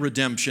ultimate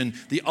redemption,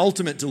 the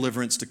ultimate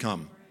deliverance to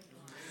come.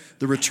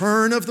 The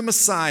return of the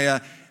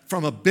Messiah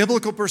from a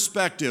biblical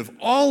perspective,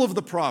 all of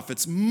the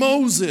prophets,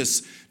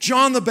 Moses,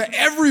 John the Baptist,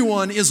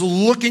 everyone is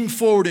looking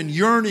forward and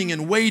yearning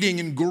and waiting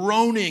and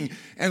groaning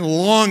and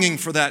longing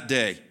for that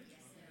day.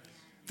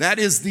 That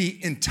is the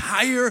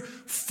entire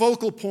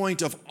focal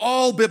point of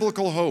all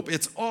biblical hope.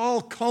 It's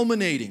all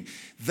culminating.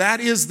 That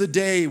is the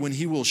day when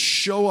he will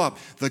show up.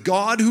 The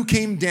God who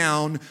came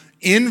down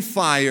in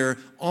fire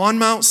on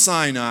Mount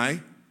Sinai,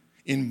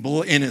 in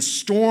a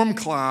storm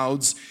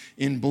clouds,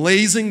 in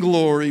blazing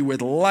glory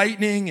with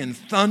lightning and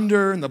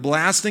thunder and the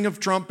blasting of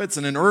trumpets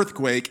and an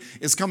earthquake,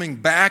 is coming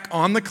back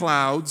on the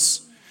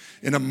clouds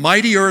in a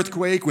mighty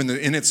earthquake,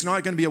 and it's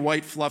not going to be a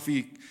white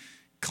fluffy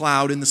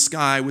cloud in the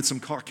sky with some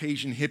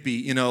Caucasian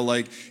hippie,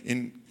 like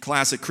in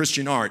classic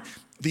Christian art.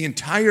 The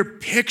entire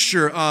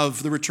picture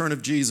of the return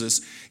of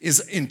Jesus is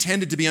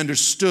intended to be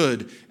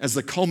understood as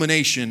the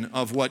culmination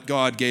of what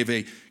God gave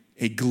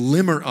a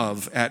glimmer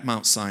of at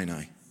Mount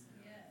Sinai.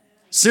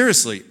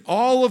 Seriously,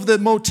 all of the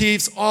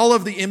motifs, all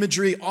of the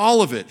imagery,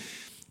 all of it.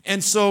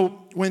 And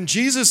so when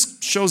Jesus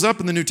shows up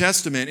in the New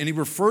Testament and he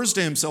refers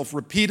to himself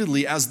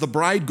repeatedly as the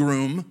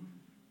bridegroom,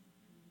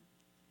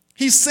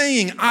 he's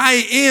saying,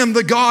 I am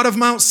the God of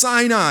Mount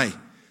Sinai.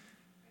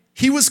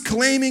 He was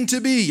claiming to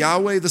be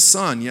Yahweh the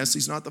Son. Yes,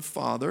 he's not the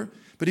Father,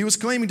 but he was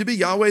claiming to be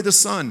Yahweh the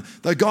Son,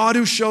 the God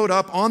who showed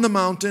up on the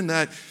mountain,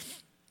 that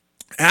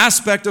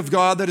aspect of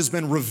God that has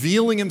been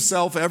revealing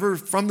himself ever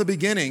from the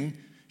beginning.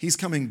 He's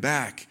coming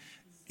back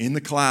in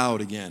the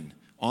cloud again,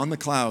 on the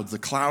clouds, the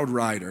cloud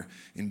rider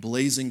in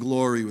blazing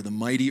glory with a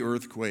mighty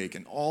earthquake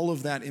and all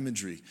of that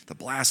imagery, the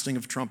blasting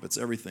of trumpets,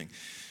 everything.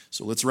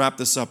 So let's wrap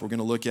this up. We're going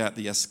to look at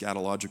the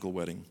eschatological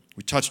wedding.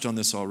 We touched on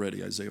this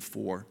already, Isaiah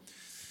 4.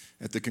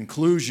 At the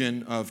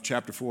conclusion of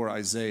chapter 4,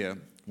 Isaiah,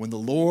 when the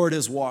Lord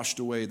has washed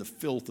away the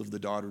filth of the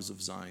daughters of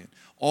Zion,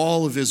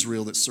 all of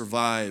Israel that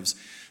survives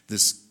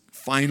this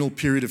final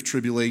period of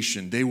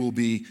tribulation, they will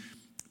be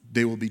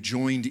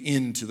joined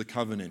into the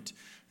covenant.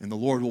 And the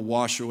Lord will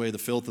wash away the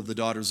filth of the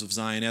daughters of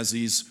Zion as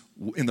he's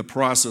in the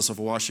process of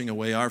washing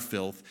away our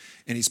filth.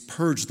 And he's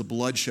purged the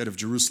bloodshed of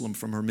Jerusalem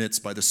from her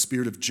midst by the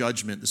spirit of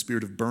judgment, the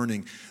spirit of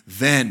burning.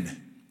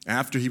 Then,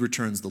 after he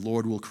returns, the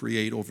Lord will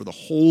create over the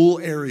whole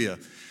area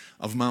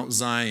of Mount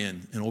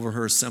Zion and over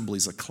her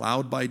assemblies a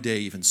cloud by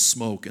day, even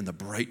smoke, and the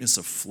brightness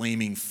of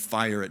flaming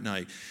fire at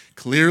night,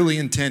 clearly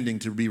intending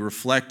to be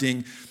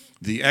reflecting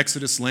the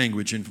Exodus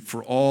language. And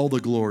for all the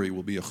glory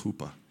will be a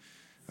chuppah,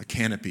 a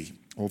canopy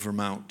over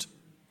Mount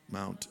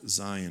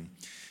Zion.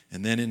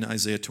 And then in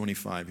Isaiah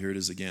 25, here it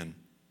is again,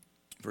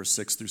 verse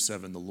 6 through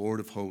 7, the Lord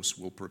of hosts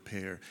will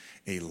prepare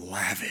a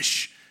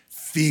lavish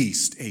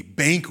feast, a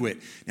banquet.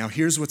 Now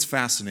here's what's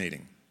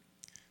fascinating.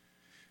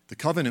 The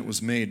covenant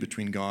was made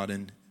between God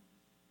and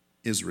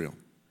Israel,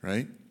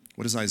 right?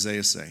 What does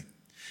Isaiah say?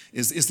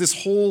 Is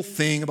this whole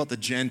thing about the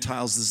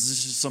Gentiles, is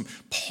this just some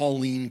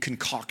Pauline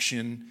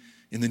concoction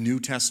in the New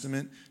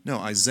Testament? No,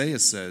 Isaiah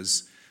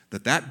says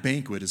that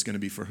banquet is going to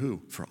be for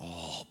who? For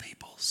all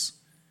peoples.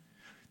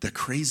 The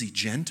crazy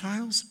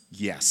Gentiles?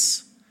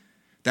 Yes.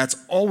 That's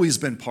always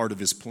been part of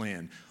his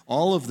plan.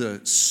 All of the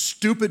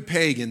stupid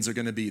pagans are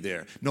going to be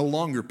there. No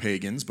longer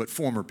pagans, but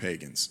former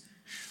pagans.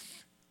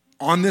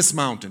 On this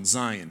mountain,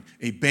 Zion,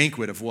 a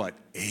banquet of what?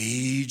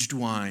 Aged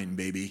wine,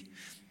 baby.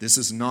 This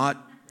is not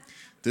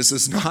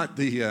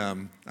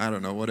the, I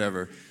don't know,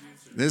 whatever.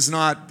 This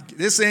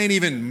ain't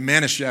even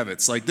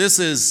Manischewitz. Like, this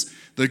is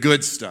the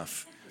good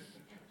stuff.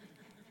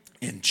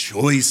 And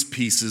choice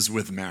pieces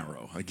with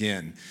marrow.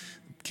 Again,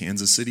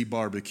 Kansas City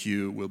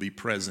Barbecue will be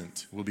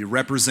present, will be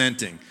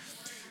representing.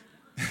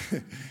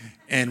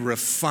 And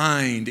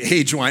refined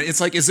aged wine. It's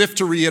like as if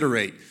to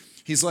reiterate.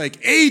 He's like,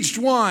 aged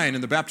wine.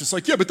 And the Baptist's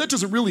like, yeah, but that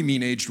doesn't really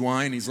mean aged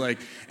wine. He's like,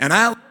 and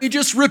let me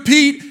just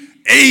repeat,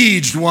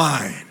 aged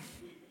wine.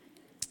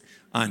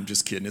 I'm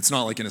just kidding. It's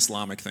not like an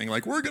Islamic thing,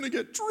 like we're going to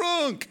get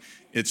drunk.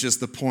 It's just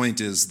the point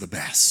is the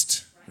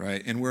best,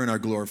 right? And we're in our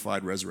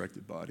glorified,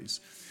 resurrected bodies.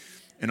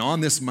 And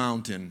on this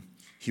mountain,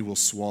 he will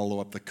swallow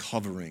up the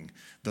covering,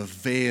 the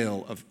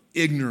veil of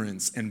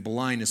ignorance and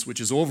blindness,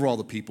 which is over all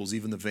the peoples,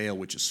 even the veil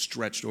which is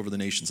stretched over the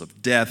nations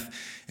of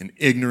death and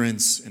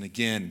ignorance. And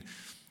again,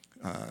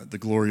 the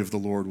glory of the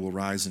Lord will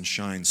rise and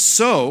shine.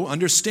 So,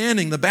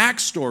 understanding the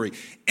backstory,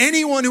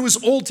 anyone who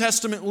is Old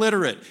Testament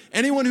literate,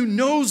 anyone who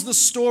knows the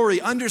story,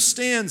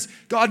 understands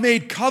God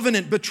made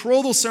covenant,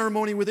 betrothal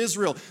ceremony with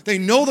Israel. They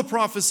know the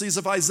prophecies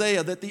of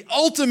Isaiah that the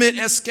ultimate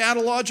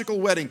eschatological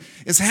wedding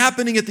is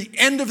happening at the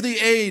end of the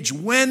age,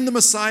 when the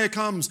Messiah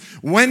comes,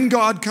 when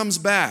God comes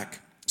back.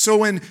 So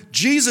when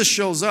Jesus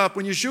shows up,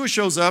 when Yeshua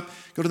shows up,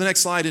 go to the next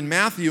slide in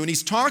Matthew, and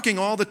he's talking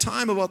all the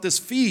time about this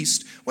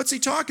feast. What's he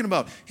talking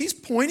about? He's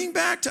pointing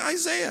back to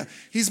Isaiah.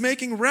 He's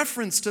making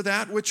reference to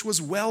that which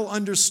was well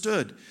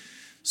understood.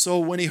 So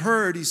when he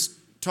heard, he's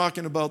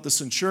talking about the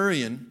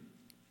centurion,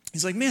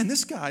 he's like, man,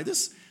 this guy,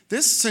 this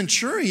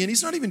centurion,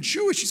 he's not even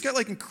Jewish. He's got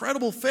like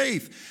incredible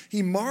faith.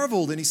 He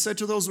marveled, and he said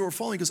to those who were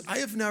following, he goes, I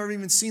have never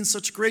even seen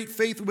such great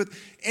faith with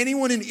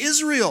anyone in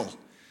Israel.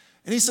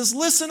 And he says,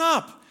 listen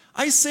up.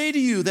 I say to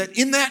you that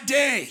in that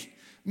day,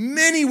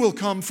 many will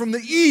come from the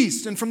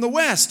east and from the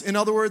west. In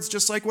other words,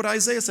 just like what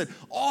Isaiah said,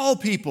 all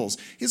peoples.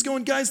 He's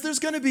going, guys, there's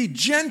going to be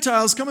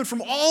Gentiles coming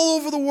from all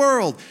over the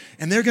world,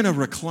 and they're going to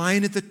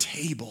recline at the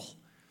table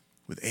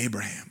with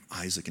Abraham,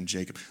 Isaac, and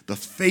Jacob, the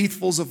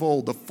faithfuls of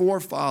old, the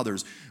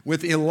forefathers,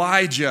 with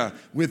Elijah,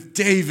 with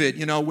David,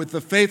 with the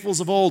faithfuls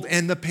of old,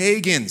 and the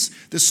pagans.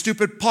 The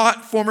stupid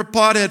former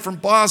pothead from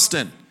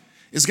Boston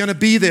is going to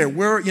be there.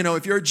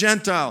 If you're a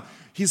Gentile,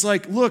 he's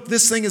like, look,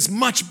 this thing is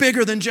much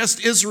bigger than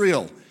just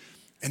Israel.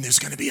 And there's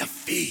going to be a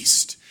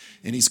feast.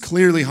 And he's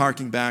clearly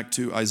harking back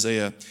to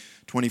Isaiah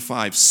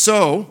 25.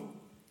 So,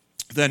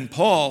 then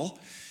Paul,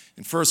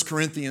 in 1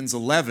 Corinthians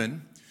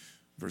 11,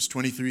 verse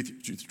 23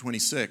 through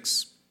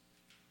 26.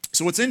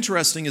 So what's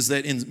interesting is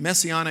that in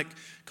Messianic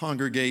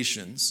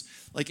congregations,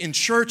 like in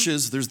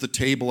churches, there's the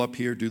table up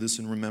here, do this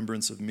in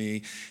remembrance of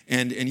me.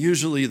 And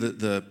usually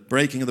the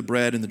breaking of the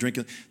bread and the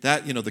drinking,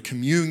 that, the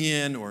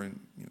communion, or in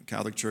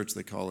Catholic Church,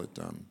 they call it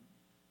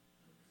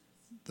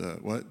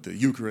the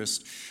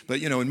Eucharist.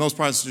 But, in most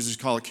Protestants,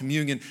 they call it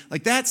communion.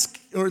 Like that's,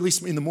 or at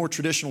least in the more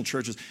traditional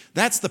churches,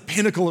 that's the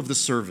pinnacle of the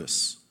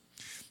service.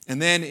 And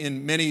then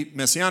in many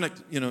Messianic,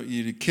 you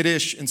do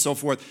Kiddush and so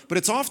forth. But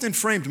it's often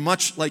framed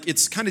much like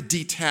it's kind of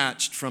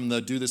detached from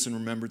the do this in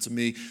remembrance of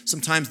me.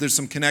 Sometimes there's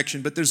some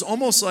connection, but there's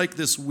almost like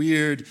this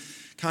weird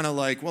kind of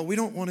like, well, we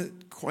don't want to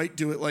quite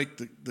do it like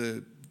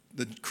the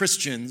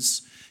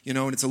Christians, and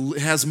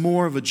it has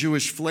more of a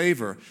Jewish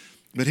flavor.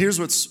 But here's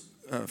what's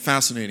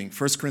fascinating.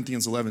 1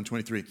 Corinthians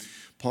 11:23.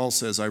 Paul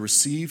says, I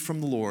received from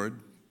the Lord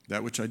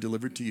that which I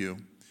delivered to you,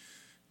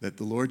 that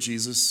the Lord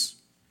Jesus,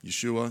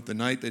 Yeshua, the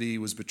night that he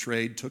was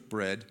betrayed, took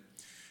bread,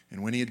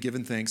 and when he had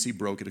given thanks, he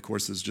broke it. Of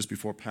course, this is just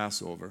before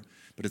Passover,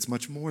 but it's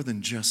much more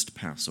than just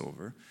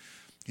Passover.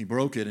 He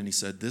broke it and he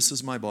said, this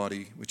is my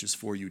body, which is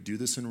for you. Do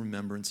this in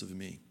remembrance of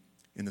me.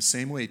 In the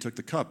same way, he took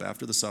the cup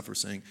after the supper,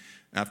 saying,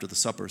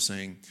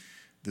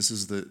 this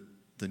is the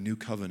new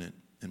covenant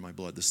in my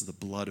blood. This is the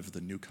blood of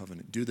the new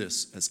covenant. Do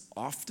this as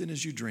often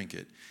as you drink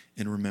it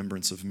in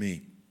remembrance of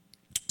me.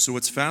 So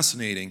what's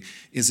fascinating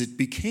is it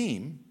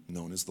became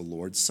known as the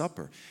Lord's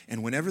Supper.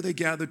 And whenever they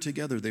gathered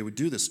together, they would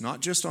do this,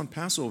 not just on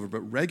Passover,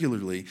 but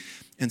regularly.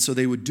 And so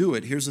they would do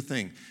it. Here's the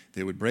thing.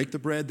 They would break the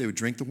bread, they would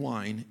drink the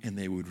wine, and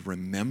they would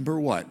remember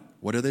what?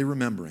 What are they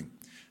remembering?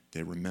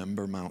 They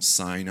remember Mount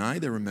Sinai.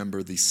 They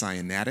remember the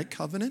Sinaitic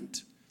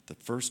covenant, the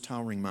first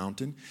towering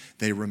mountain.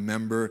 They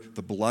remember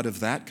the blood of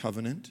that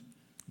covenant.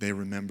 They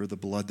remember the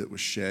blood that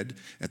was shed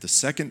at the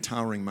second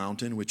towering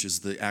mountain, which is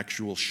the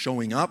actual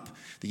showing up,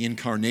 the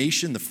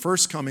incarnation, the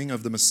first coming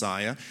of the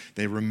Messiah.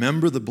 They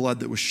remember the blood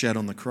that was shed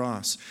on the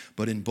cross.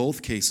 But in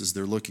both cases,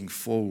 they're looking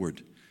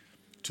forward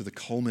to the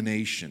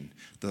culmination,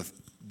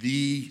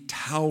 the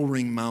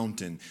towering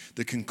mountain,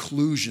 the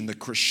conclusion, the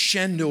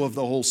crescendo of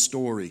the whole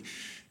story,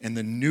 and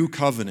the new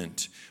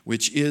covenant,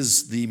 which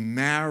is the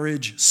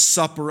marriage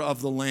supper of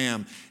the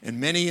Lamb. And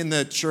many in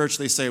the church,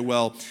 they say,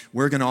 well,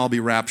 we're going to all be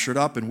raptured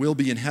up and we'll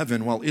be in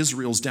heaven while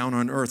Israel's down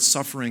on earth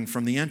suffering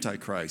from the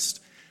Antichrist.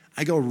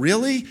 I go,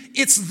 really?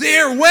 It's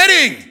their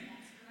wedding.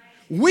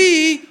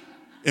 We,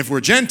 if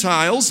we're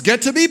Gentiles,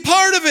 get to be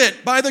part of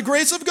it by the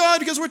grace of God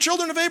because we're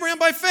children of Abraham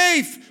by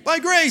faith, by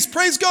grace.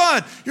 Praise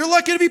God. You're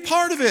lucky to be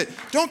part of it.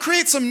 Don't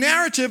create some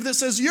narrative that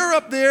says you're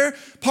up there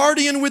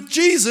partying with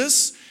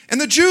Jesus and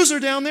the Jews are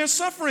down there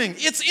suffering.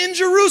 It's in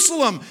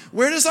Jerusalem.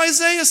 Where does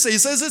Isaiah say? He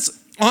says it's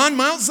on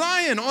Mount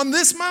Zion, on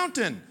this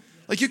mountain.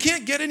 Like you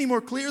can't get any more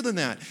clear than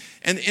that.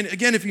 And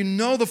again, if you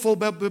know the full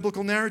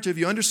biblical narrative,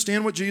 you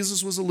understand what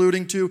Jesus was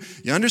alluding to,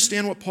 you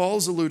understand what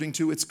Paul's alluding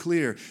to, it's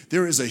clear.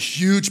 There is a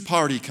huge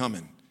party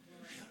coming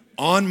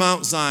on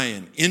Mount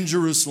Zion, in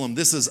Jerusalem.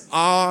 This is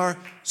our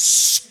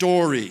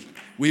story.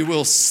 We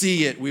will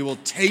see it. We will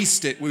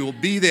taste it. We will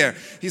be there.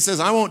 He says,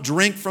 I won't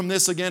drink from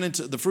this again,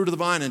 into the fruit of the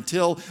vine,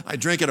 until I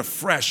drink it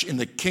afresh in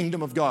the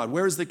kingdom of God.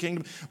 Where is the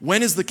kingdom?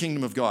 When is the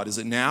kingdom of God? Is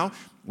it now?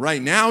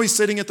 Right now he's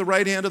sitting at the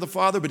right hand of the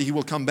Father, but he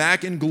will come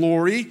back in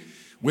glory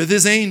with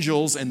his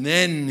angels, and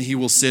then he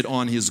will sit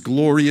on his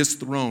glorious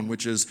throne,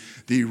 which is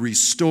the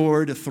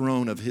restored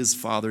throne of his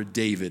father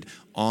David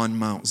on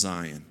Mount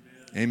Zion.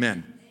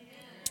 Amen.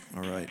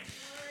 All right.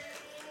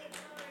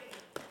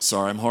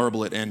 Sorry, I'm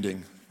horrible at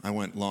ending. I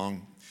went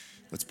long.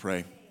 Let's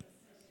pray.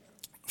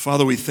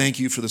 Father, we thank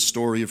you for the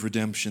story of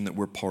redemption that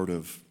we're part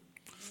of.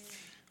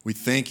 We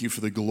thank you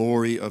for the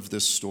glory of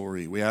this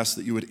story. We ask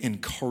that you would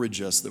encourage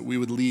us, that we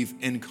would leave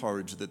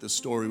encouraged, that this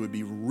story would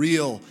be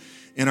real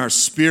in our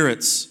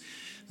spirits,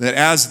 that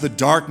as the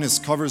darkness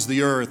covers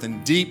the earth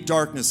and deep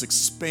darkness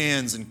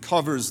expands and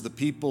covers the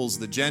peoples,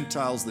 the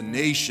Gentiles, the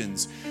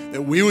nations,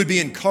 that we would be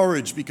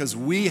encouraged because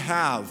we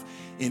have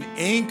an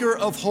anchor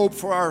of hope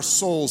for our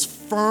souls,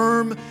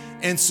 firm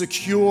and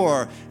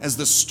secure as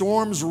the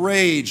storms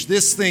rage.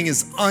 This thing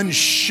is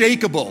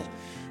unshakable.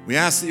 We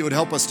ask that you would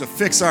help us to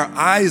fix our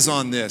eyes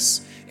on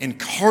this,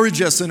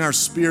 encourage us in our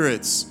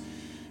spirits,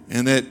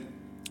 and that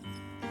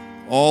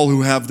all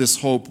who have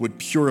this hope would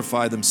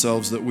purify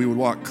themselves, that we would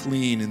walk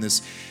clean in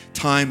this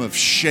time of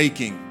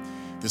shaking,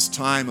 this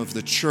time of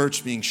the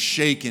church being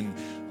shaken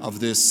of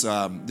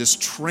this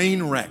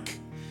train wreck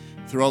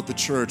throughout the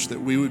church, that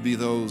we would be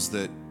those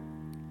that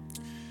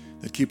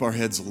keep our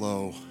heads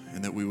low,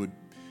 and that we would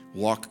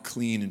walk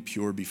clean and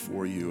pure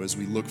before you as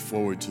we look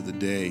forward to the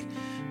day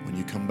when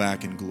you come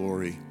back in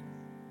glory.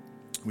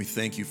 We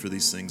thank you for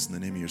these things in the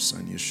name of your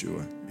Son,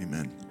 Yeshua.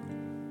 Amen.